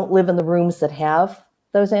don't live in the rooms that have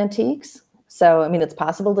those antiques. So, I mean, it's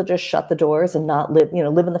possible to just shut the doors and not live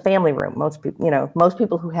in the family room. Most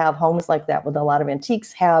people who have homes like that with a lot of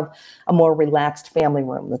antiques have a more relaxed family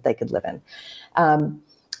room that they could live in.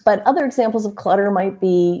 But other examples of clutter might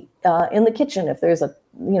be in the kitchen. If there's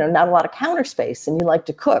not a lot of counter space and you like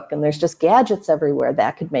to cook and there's just gadgets everywhere,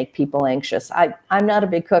 that could make people anxious. I'm not a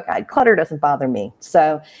big cook. Clutter doesn't bother me.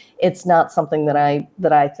 So it's not something that I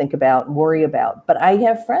think about and worry about. But I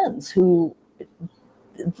have friends who,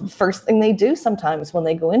 the first thing they do sometimes when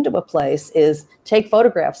they go into a place is take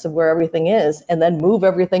photographs of where everything is and then move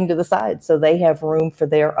everything to the side so they have room for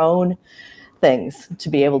their own things to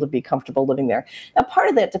be able to be comfortable living there. Now, part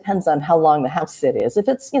of that depends on how long the house sit is. If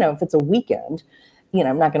it's a weekend,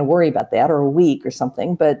 I'm not going to worry about that, or a week or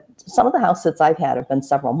something. But some of the house sits I've had have been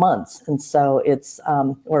several months, and so it's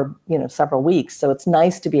several weeks. So it's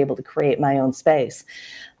nice to be able to create my own space.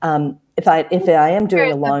 If I am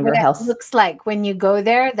doing a longer house, looks like when you go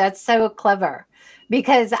there, that's so clever.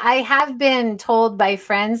 Because I have been told by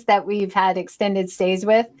friends that we've had extended stays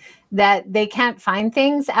with that they can't find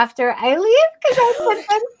things after I leave because I put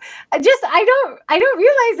them. I don't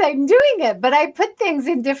realize I'm doing it, but I put things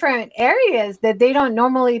in different areas that they don't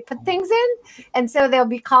normally put things in, and so they'll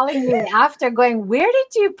be calling me after, going, "Where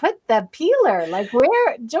did you put the peeler? Like,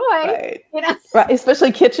 where, Joy?" Right. Right,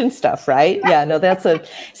 especially kitchen stuff, right? Yeah, no, that's so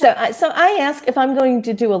I ask, if I'm going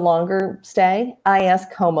to do a longer stay, I ask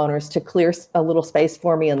homeowners to clear a little space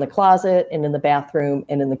for me in the closet and in the bathroom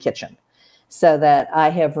and in the kitchen, so that I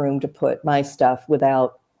have room to put my stuff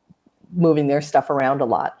without moving their stuff around a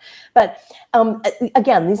lot. But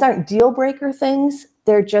again, these aren't deal breaker things.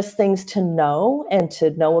 They're just things to know and to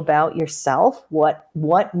know about yourself.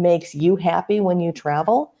 What makes you happy when you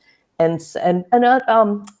travel, and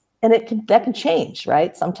that can change,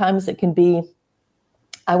 right? Sometimes it can be,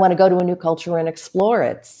 I want to go to a new culture and explore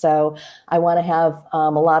it. So I want to have a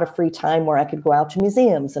lot of free time where I could go out to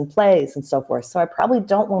museums and plays and so forth. So I probably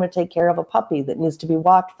don't want to take care of a puppy that needs to be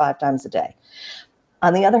walked 5 times a day.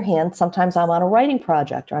 On the other hand, sometimes I'm on a writing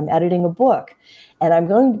project or I'm editing a book, and I'm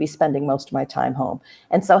going to be spending most of my time home.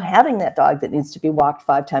 And so having that dog that needs to be walked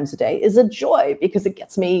 5 times a day is a joy, because it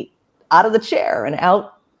gets me out of the chair and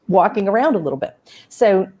out walking around a little bit.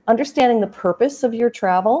 So understanding the purpose of your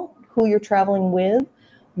travel, who you're traveling with,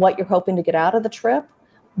 what you're hoping to get out of the trip,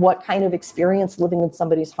 what kind of experience living in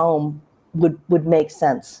somebody's home would make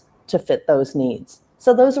sense to fit those needs.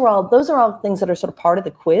 So those are all things that are sort of part of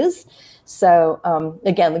the quiz. So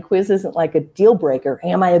again, the quiz isn't like a deal breaker.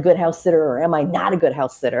 Am I a good house sitter or am I not a good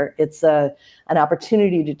house sitter? It's an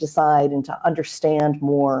opportunity to decide and to understand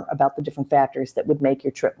more about the different factors that would make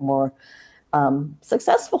your trip more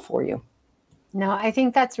successful for you. No, I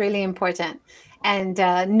think that's really important. And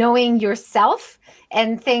knowing yourself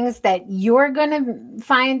and things that you're going to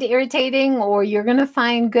find irritating or you're going to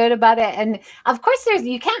find good about it. And of course,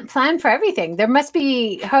 you can't plan for everything. There must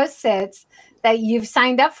be host sits that you've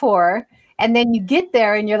signed up for, and then you get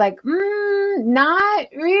there and you're like, not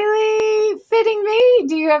really fitting me.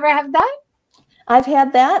 Do you ever have that? I've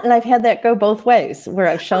had that, and I've had that go both ways, where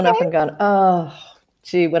I've shown up and gone, oh,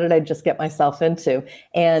 gee, what did I just get myself into?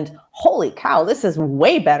 And holy cow, this is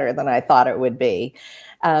way better than I thought it would be.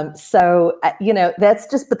 So,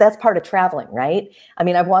 but that's part of traveling, right? I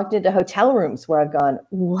mean, I've walked into hotel rooms where I've gone,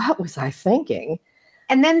 what was I thinking?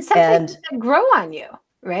 And then something grow on you,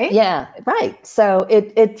 right? Yeah, right. So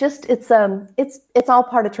it's all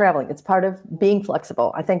part of traveling. It's part of being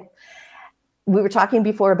flexible. I think we were talking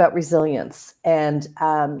before about resilience, and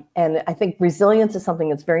I think resilience is something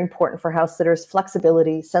that's very important for house sitters.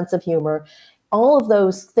 Flexibility, sense of humor, all of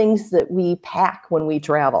those things that we pack when we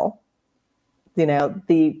travel. You know,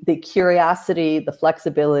 the curiosity, the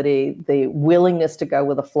flexibility, the willingness to go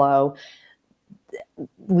with the flow.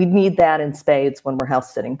 We need that in spades when we're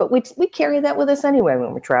house sitting, but we carry that with us anyway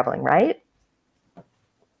when we're traveling, right?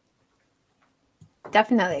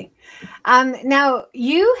 Definitely. Now,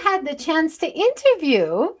 you had the chance to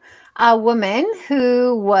interview a woman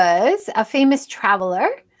who was a famous traveler.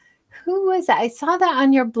 Who was that? I saw that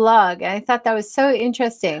on your blog, and I thought that was so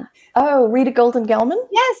interesting. Oh, Rita Golden Gelman?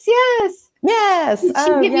 Yes. Yes. Did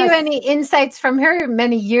she give you any insights from her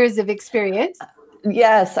many years of experience?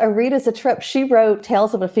 Yes. Rita's a trip. She wrote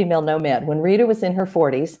Tales of a Female Nomad. When Rita was in her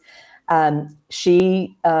 40s,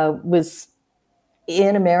 she was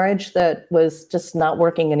in a marriage that was just not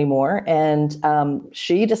working anymore. And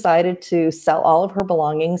she decided to sell all of her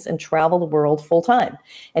belongings and travel the world full time.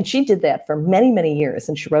 And she did that for many, many years.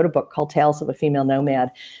 And she wrote a book called Tales of a Female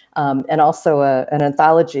Nomad, and also an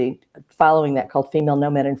anthology following that called Female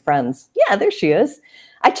Nomad and Friends. Yeah, there she is.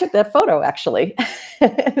 I took that photo, actually.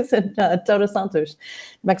 It was in Todos Santos,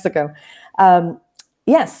 Mexico.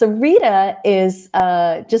 Yes, so Rita is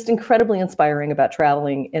just incredibly inspiring about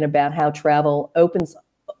traveling and about how travel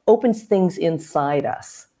opens things inside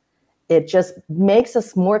us. It just makes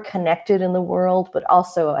us more connected in the world, but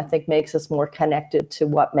also I think makes us more connected to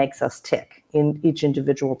what makes us tick in each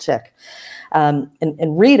individual tick. And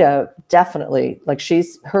Rita definitely, like,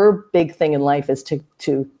 her big thing in life is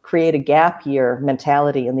to create a gap year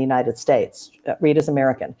mentality in the United States. Rita's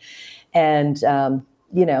American, and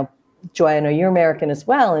Joy, I know you're American as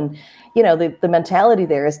well. And, the mentality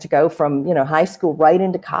there is to go from, high school right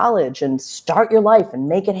into college and start your life and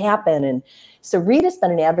make it happen. And so Rita's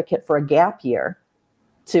been an advocate for a gap year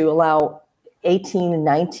to allow 18 and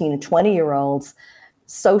 19 and 20-year-olds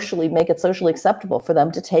make it socially acceptable for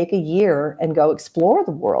them to take a year and go explore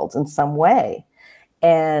the world in some way.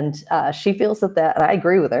 And she feels that, and I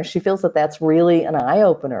agree with her, she feels that that's really an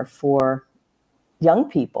eye-opener for young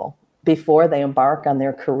people before they embark on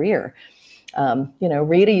their career.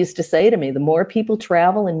 Rita used to say to me, the more people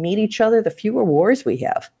travel and meet each other, the fewer wars we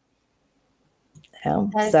have.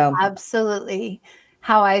 That's absolutely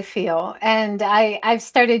how I feel. And I've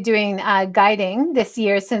started doing guiding this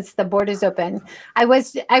year since the borders open. I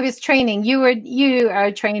was training. You are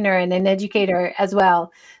a trainer and an educator as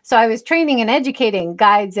well. So I was training and educating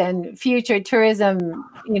guides and future tourism,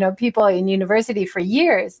 people in university for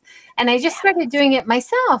years. And I just started doing it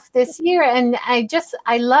myself this year. And I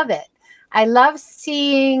love it. I love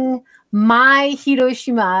seeing my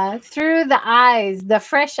Hiroshima through the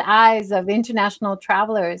fresh eyes of international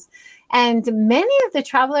travelers. And many of the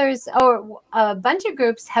travelers, or a bunch of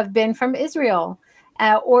groups, have been from Israel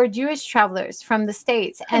or Jewish travelers from the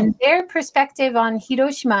States. And their perspective on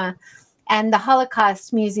Hiroshima and the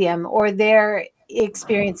Holocaust Museum, or their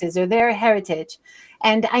experiences or their heritage.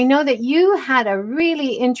 And I know that you had a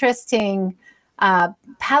really interesting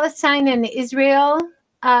Palestine and Israel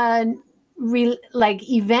like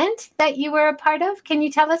event that you were a part of? Can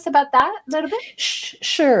you tell us about that a little bit?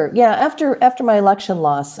 Sure. Yeah. After my election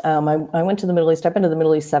loss, I went to the Middle East. I've been to the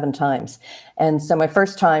Middle East 7 times. And so my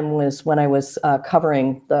first time was when I was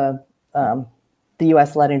covering the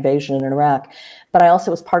U.S.-led invasion in Iraq. But I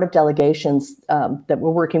also was part of delegations that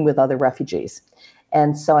were working with other refugees.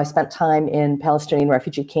 And so I spent time in Palestinian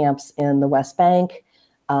refugee camps in the West Bank,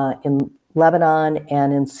 in Lebanon,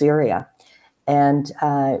 and in Syria. And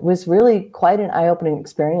it was really quite an eye-opening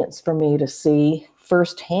experience for me to see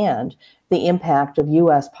firsthand the impact of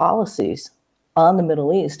U.S. policies on the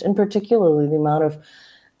Middle East, and particularly the amount of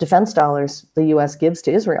defense dollars the U.S. gives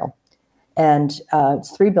to Israel. And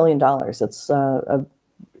it's $3 billion. It's a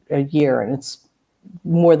year, and it's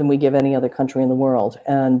more than we give any other country in the world.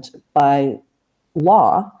 And by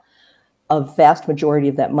law, a vast majority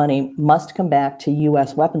of that money must come back to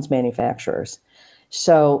U.S. weapons manufacturers.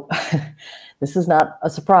 So this is not a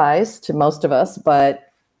surprise to most of us,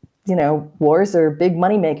 but, you know, wars are big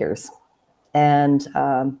money makers. And,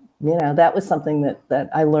 you know, that was something that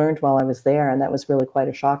I learned while I was there, and that was really quite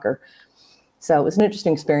a shocker. So it was an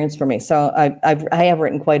interesting experience for me. So I have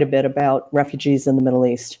written quite a bit about refugees in the Middle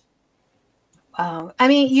East. Wow. I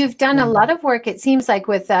mean, you've done a lot of work, it seems like,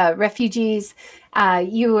 with refugees.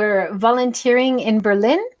 You were volunteering in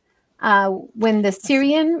Berlin when the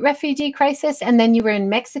Syrian refugee crisis, and then you were in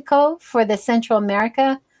Mexico for the Central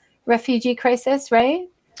America refugee crisis, right?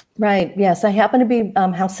 Right. Yes. I happened to be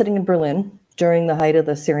house sitting in Berlin during the height of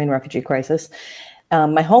the Syrian refugee crisis.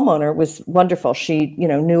 My homeowner was wonderful. She, you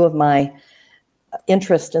know, knew of my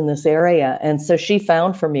interest in this area. And so she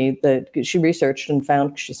found for me she researched and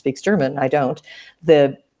found, she speaks German, I don't,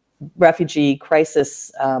 the refugee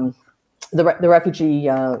crisis, the refugee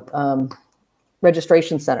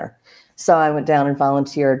registration center. So I went down and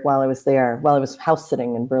volunteered while I was there. While I was house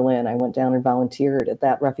sitting in Berlin, I went down and volunteered at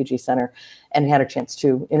that refugee center and had a chance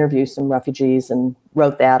to interview some refugees and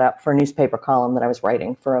wrote that up for a newspaper column that I was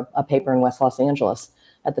writing for a paper in West Los Angeles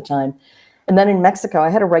at the time. And then in Mexico, I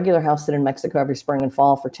had a regular house sit in Mexico every spring and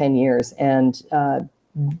fall for 10 years. And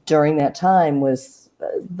during that time was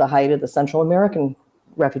the height of the Central American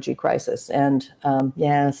refugee crisis. And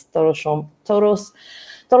yes, todos somos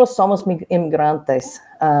inmigrantes.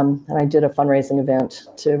 And I did a fundraising event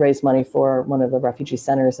to raise money for one of the refugee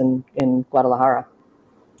centers in Guadalajara.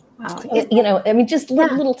 Wow. You know, I mean, just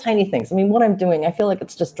little tiny things. I mean, what I'm doing, I feel like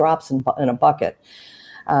it's just drops in a bucket.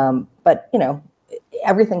 But, you know,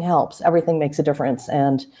 everything helps. Everything makes a difference.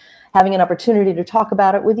 And having an opportunity to talk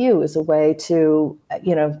about it with you is a way to,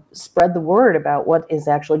 you know, spread the word about what is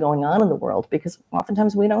actually going on in the world, because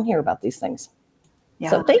oftentimes we don't hear about these things. Yeah.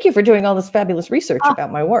 So thank you for doing all this fabulous research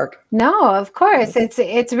about my work. No, of course.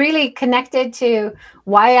 It's really connected to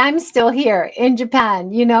why I'm still here in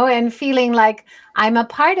Japan, you know, and feeling like I'm a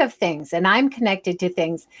part of things and I'm connected to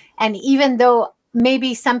things. And even though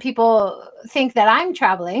maybe some people think that I'm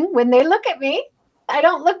traveling, when they look at me, I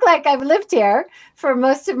don't look like I've lived here for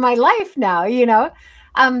most of my life now, you know.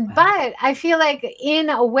 But I feel like in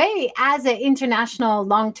a way, as an international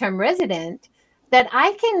long-term resident, that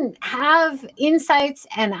I can have insights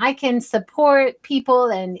and I can support people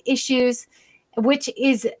and issues, which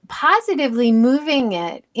is positively moving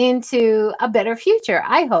it into a better future.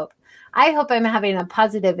 I hope I'm having a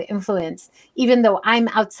positive influence, even though I'm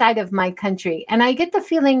outside of my country. And I get the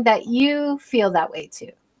feeling that you feel that way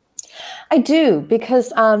too. I do,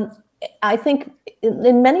 because I think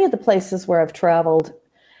in many of the places where I've traveled,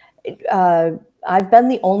 I've been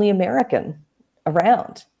the only American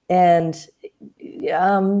around. And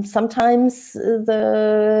sometimes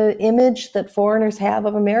the image that foreigners have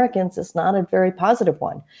of Americans is not a very positive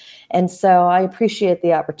one. And so I appreciate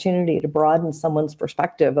the opportunity to broaden someone's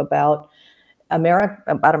perspective about America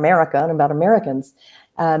and about Americans.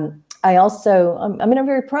 I also, I mean, I'm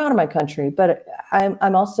very proud of my country, but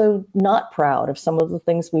I'm also not proud of some of the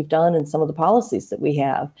things we've done and some of the policies that we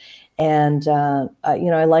have. And, you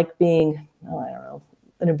know, I like being, I don't know,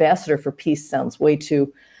 an ambassador for peace sounds way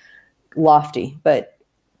too lofty, but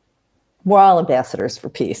we're all ambassadors for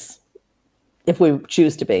peace if we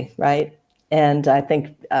choose to be, right? And I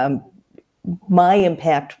think my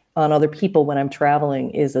impact on other people when I'm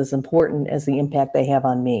traveling is as important as the impact they have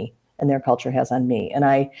on me and their culture has on me. And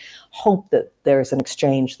I hope that there's an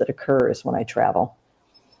exchange that occurs when I travel.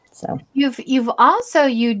 So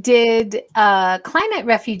you did climate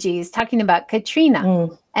refugees, talking about Katrina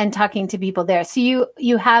and talking to people there. So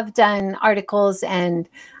you have done articles and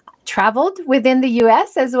traveled within the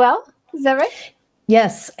U.S. as well. Is that right?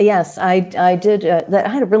 Yes, I did. I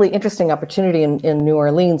had a really interesting opportunity in New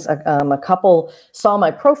Orleans. A couple saw my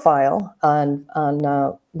profile on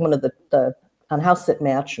one of the House Sit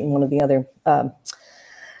Match and one of the other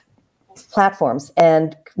platforms,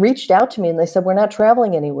 and reached out to me, and they said, we're not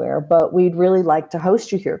traveling anywhere, but we'd really like to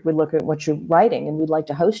host you here. We look at what you're writing and we'd like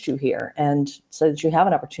to host you here, and so that you have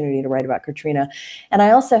an opportunity to write about Katrina. And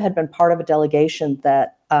I also had been part of a delegation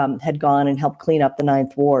that had gone and helped clean up the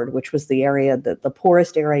 9th Ward, which was the area, the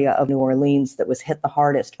poorest area of New Orleans that was hit the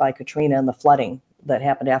hardest by Katrina and the flooding that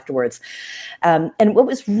happened afterwards. And what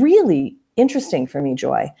was really interesting for me,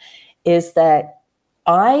 Joy, is that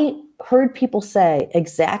I heard people say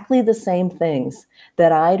exactly the same things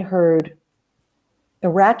that I'd heard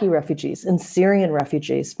Iraqi refugees and Syrian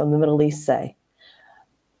refugees from the Middle East say.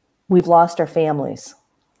 We've lost our families.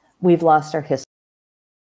 We've lost our history.